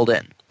will be filled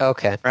in.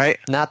 Okay. Right?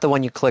 Not the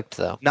one you clicked,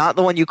 though. Not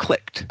the one you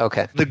clicked.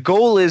 Okay. The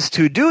goal is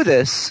to do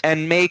this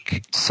and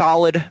make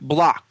solid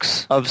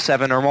blocks of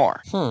 7 or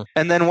more.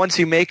 And then once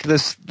you make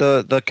this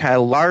the kind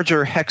of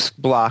larger hex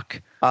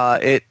block,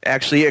 it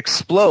actually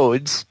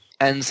explodes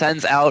and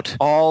sends out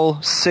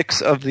all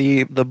 6 of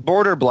the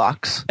border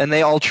blocks, and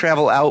they all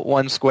travel out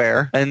 1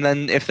 square, and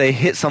then if they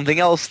hit something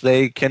else,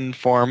 they can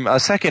form a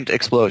second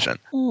explosion.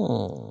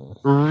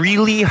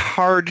 Really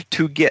hard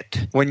to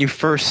get when you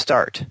first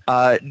start.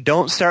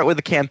 Don't start with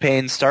the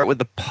campaign, start with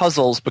the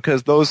puzzles,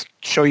 because those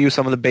show you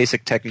some of the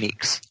basic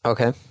techniques.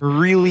 Okay.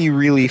 Really,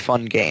 really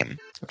fun game.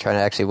 I'm trying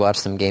to actually watch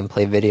some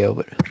gameplay video,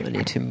 but I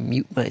need to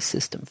mute my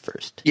system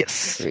first.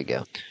 Yes. There we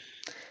go.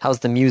 How's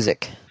the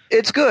music?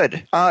 It's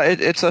good.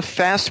 It's a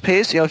fast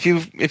pace. You know,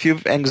 if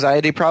you've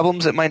anxiety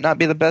problems, it might not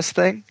be the best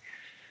thing.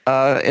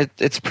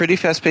 It's pretty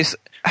fast paced.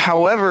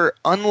 However,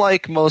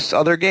 unlike most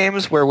other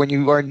games where when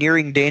you are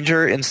nearing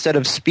danger, instead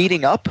of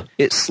speeding up,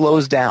 it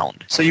slows down.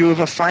 So you have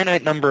a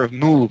finite number of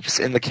moves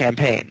in the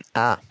campaign.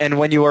 And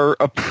when you are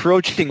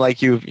approaching,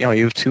 like you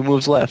have 2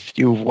 moves left,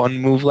 you have 1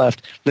 move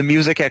left, the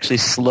music actually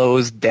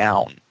slows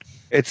down.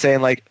 It's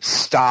saying like,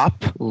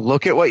 stop,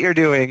 look at what you're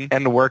doing,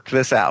 and work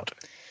this out.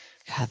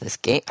 God, this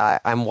game.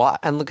 I'm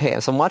watching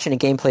a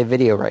gameplay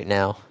video right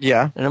now.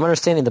 Yeah. And I'm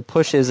understanding the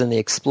pushes and the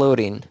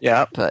exploding.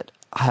 Yeah. But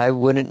I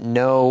wouldn't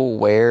know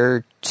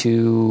where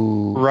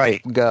to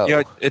go. You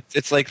know,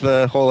 it's like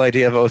the whole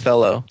idea of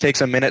Othello. It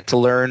takes a minute to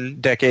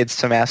learn, decades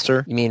to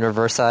master. You mean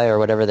reversi or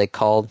whatever they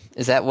called?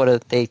 Is that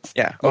what they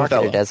marketed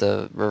Othello. as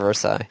a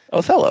reversi?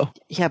 Othello.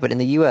 Yeah, but in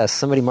the U.S.,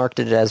 somebody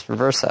marketed it as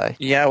reversi.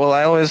 Yeah, well,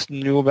 I always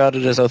knew about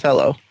it as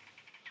Othello.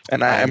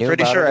 And I'm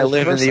pretty sure I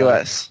live in the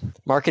U.S.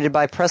 Marketed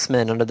by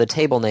Pressman under the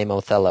table name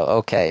Othello.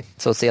 Okay,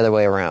 so it's the other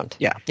way around.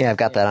 Yeah. Yeah, I've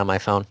got that on my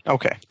phone.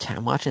 Okay.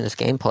 I'm watching this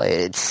gameplay.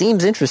 It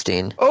seems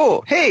interesting.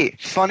 Oh, hey,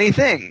 funny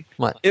thing.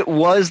 What? It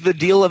was the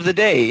deal of the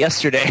day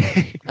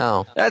yesterday.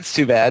 Oh. That's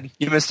too bad.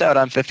 You missed out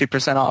on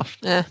 50% off.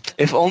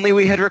 If only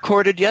we had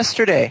recorded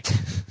yesterday.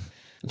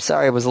 I'm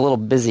sorry, I was a little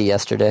busy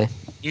yesterday.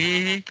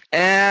 Mm-hmm.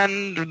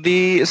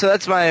 And so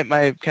that's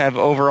my kind of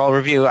overall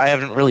review. I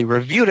haven't really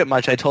reviewed it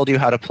much. I told you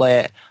how to play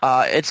it.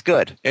 It's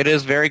good. It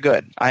is very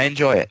good. I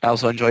enjoy it. I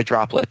also enjoy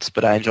Droplets,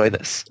 but I enjoy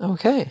this.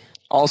 Okay.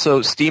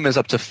 Also, Steam is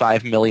up to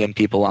 5 million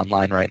people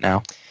online right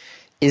now.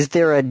 Is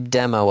there a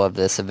demo of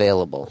this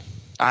available?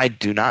 I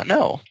do not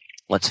know.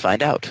 Let's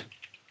find out.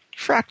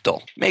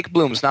 Fractal. Make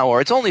blooms, not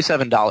war. It's only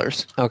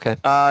 $7. Okay.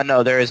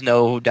 No, there is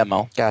no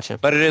demo. Gotcha.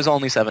 But it is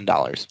only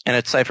 $7. And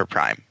it's Cypher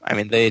Prime. I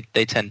mean, they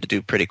tend to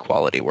do pretty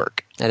quality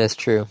work. That is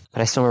true.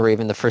 But I still remember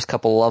even the first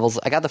couple levels.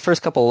 I got the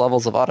first couple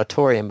levels of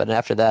Auditorium, but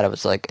after that I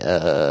was like,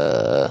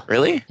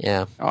 Really?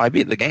 Yeah. Oh, I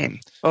beat the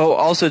game. Oh,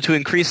 also to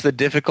increase the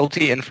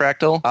difficulty in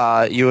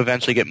Fractal, you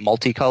eventually get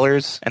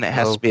multicolors, and it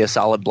has to be a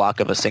solid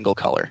block of a single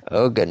color.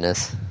 Oh,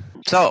 goodness.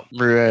 So,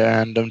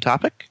 random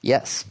topic?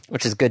 Yes,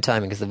 which is good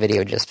timing because the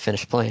video just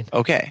finished playing.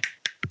 Okay.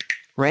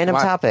 Random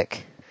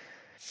topic.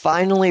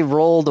 Finally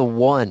rolled a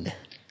 1.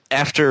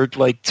 After,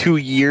 2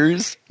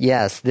 years?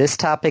 Yes, this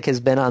topic has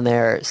been on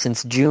there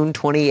since June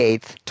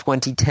 28th,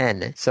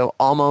 2010. So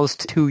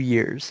almost 2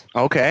 years.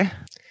 Okay.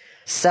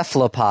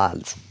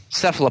 Cephalopods.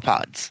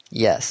 Cephalopods.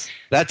 Yes.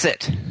 That's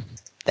it.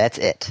 That's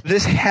it.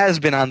 This has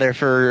been on there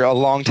for a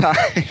long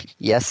time.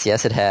 Yes,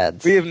 it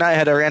has. We have not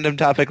had a random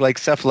topic like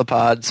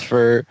cephalopods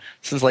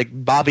since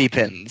bobby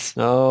pins.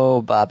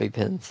 Oh, bobby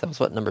pins. That was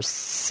what, number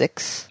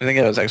 6? I think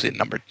it was actually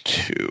number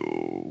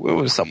 2. It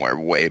was somewhere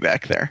way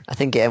back there. I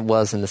think it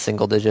was in the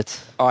single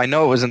digits. Oh, I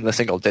know it was in the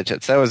single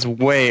digits. That was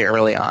way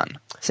early on.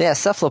 So yeah,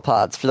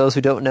 cephalopods, for those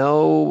who don't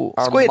know,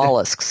 are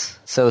mollusks.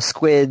 So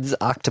squids,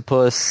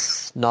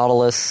 octopus,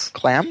 nautilus.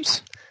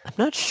 Clams? I'm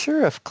not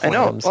sure if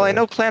clams I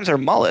know clams are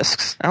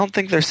mollusks. I don't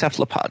think they're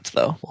cephalopods,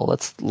 though. Well,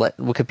 let's let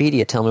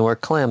Wikipedia tell me where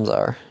clams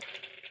are.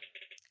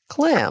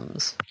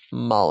 Clams.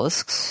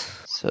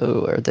 Mollusks.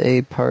 So are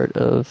they part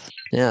of...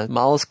 Yeah,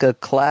 mollusca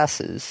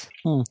classes.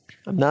 I'm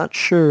not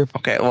sure.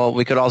 Okay, well,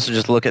 we could also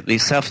just look at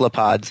these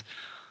cephalopods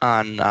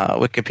on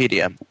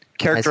Wikipedia.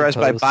 Characterized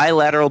by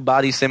bilateral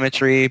body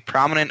symmetry,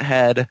 prominent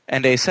head,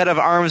 and a set of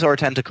arms or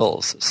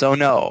tentacles. So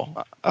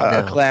no,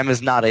 a clam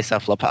is not a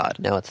cephalopod.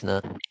 No, it's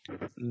not.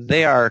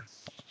 They are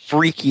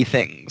freaky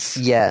things.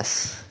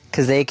 Yes,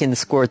 because they can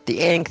squirt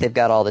the ink, they've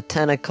got all the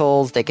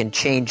tentacles, they can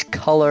change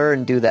color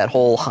and do that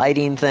whole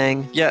hiding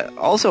thing. Yeah,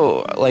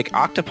 also,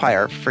 octopi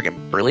are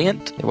freaking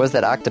brilliant. There was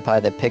that octopi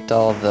that picked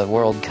all of the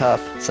World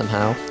Cup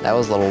somehow. That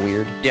was a little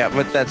weird. Yeah,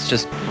 but that's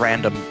just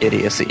random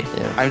idiocy.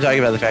 Yeah. I'm talking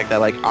about the fact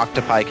that,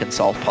 octopi can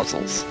solve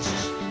puzzles.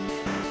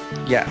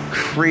 Yeah,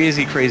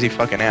 crazy, crazy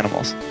fucking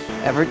animals.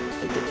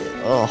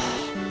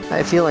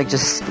 I feel like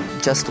just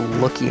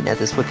looking at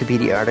this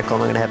Wikipedia article,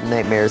 I'm going to have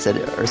nightmares that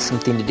are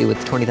something to do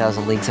with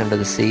 20,000 Leagues Under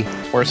the Sea.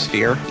 Or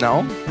Sphere.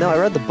 No? No, I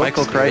read the book.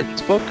 Michael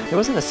Crichton's book? There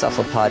wasn't a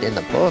cephalopod in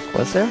the book,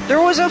 was there?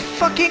 There was a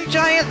fucking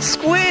giant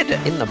squid!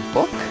 In the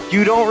book?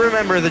 You don't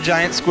remember the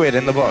giant squid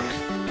in the book?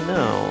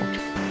 No.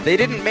 They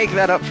didn't make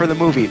that up for the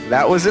movie.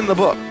 That was in the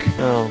book.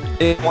 Oh.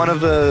 In one of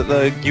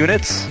the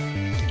units.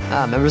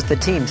 Members of the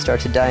team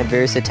start to die in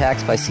various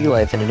attacks by sea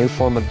life in a new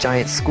form of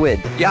giant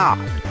squid. Yeah.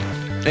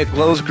 It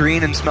glows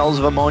green and smells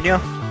of ammonia.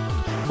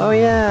 Oh,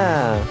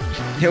 yeah.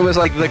 It was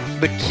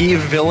the key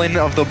villain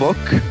of the book.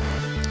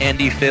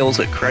 Andy fails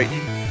at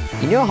Crichton.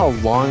 You know how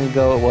long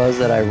ago it was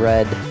that I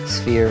read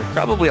Sphere?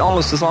 Probably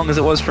almost as long as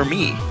it was for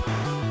me.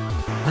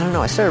 I don't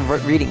know. I started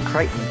reading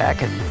Crichton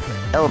back in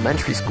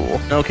elementary school.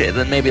 Okay,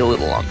 then maybe a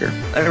little longer.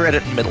 I read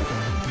it in middle.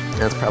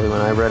 That's probably when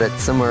I read it,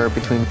 somewhere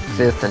between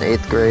 5th and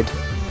 8th grade.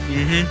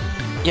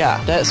 Mm-hmm.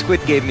 Yeah, that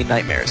squid gave me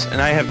nightmares,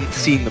 and I haven't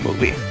seen the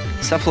movie.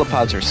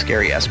 Cephalopods are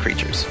scary-ass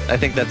creatures. I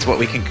think that's what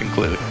we can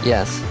conclude.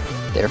 Yes.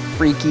 They're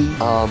freaky.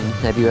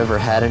 Have you ever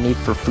had any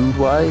for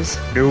food-wise?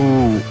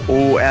 No.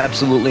 Oh,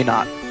 absolutely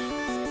not.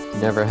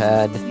 Never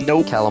had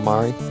Nope.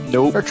 Calamari?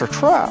 Nope. It's a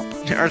trap.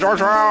 It's a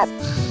trap.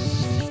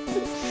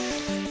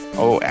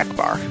 Oh,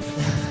 Akbar.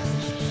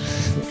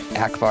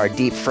 Akbar,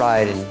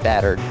 deep-fried and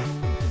battered.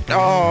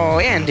 Oh,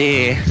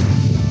 Andy.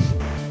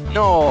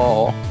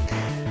 No.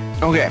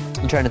 Okay.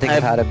 I'm trying to think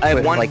of how to put,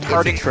 it's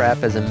a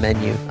trap as a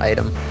menu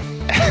item.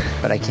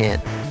 But I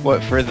can't.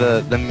 What, for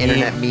the meme?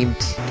 Internet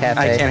memed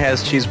cafe? I can't have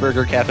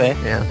cheeseburger cafe?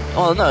 Yeah.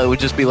 Well, no, it would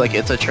just be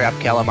it's a trap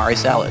calamari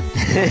salad.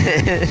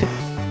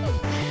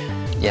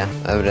 Yeah,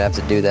 I would have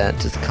to do that,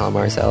 just a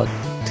calamari salad.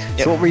 Yep.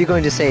 So what were you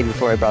going to say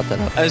before I brought that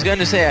up? I was going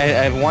to say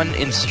I have one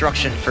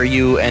instruction for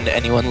you and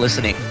anyone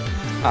listening.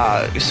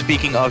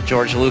 Speaking of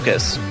George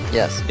Lucas.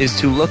 Yes. Is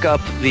to look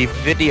up the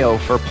video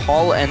for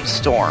Paul and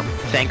Storm,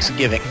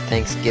 Thanksgiving.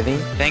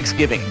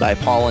 Thanksgiving by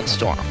Paul and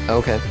Storm.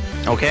 Okay.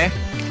 Okay?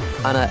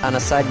 On a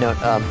side note,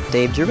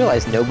 Dave, do you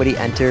realize nobody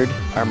entered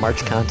our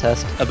March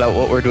contest? About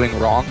what we're doing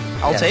wrong?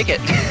 I'll take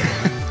it.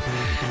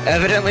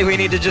 evidently we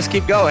need to just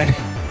keep going.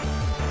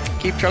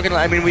 Keep trucking.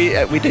 I mean,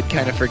 we did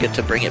kind of forget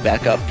to bring it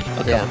back up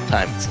a couple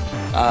times.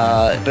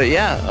 But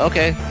yeah,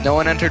 okay. No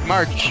one entered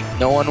March.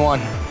 No one won.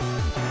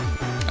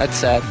 That's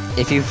sad.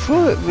 If you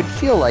would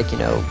feel like,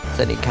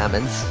 sending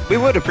comments, we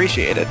would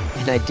appreciate it.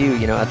 And I do,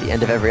 at the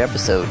end of every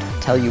episode,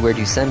 tell you where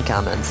to send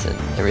comments and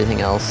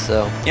everything else,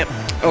 so. Yep.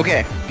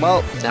 Okay.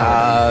 Well,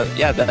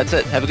 yeah, that's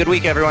it. Have a good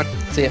week, everyone.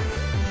 See ya.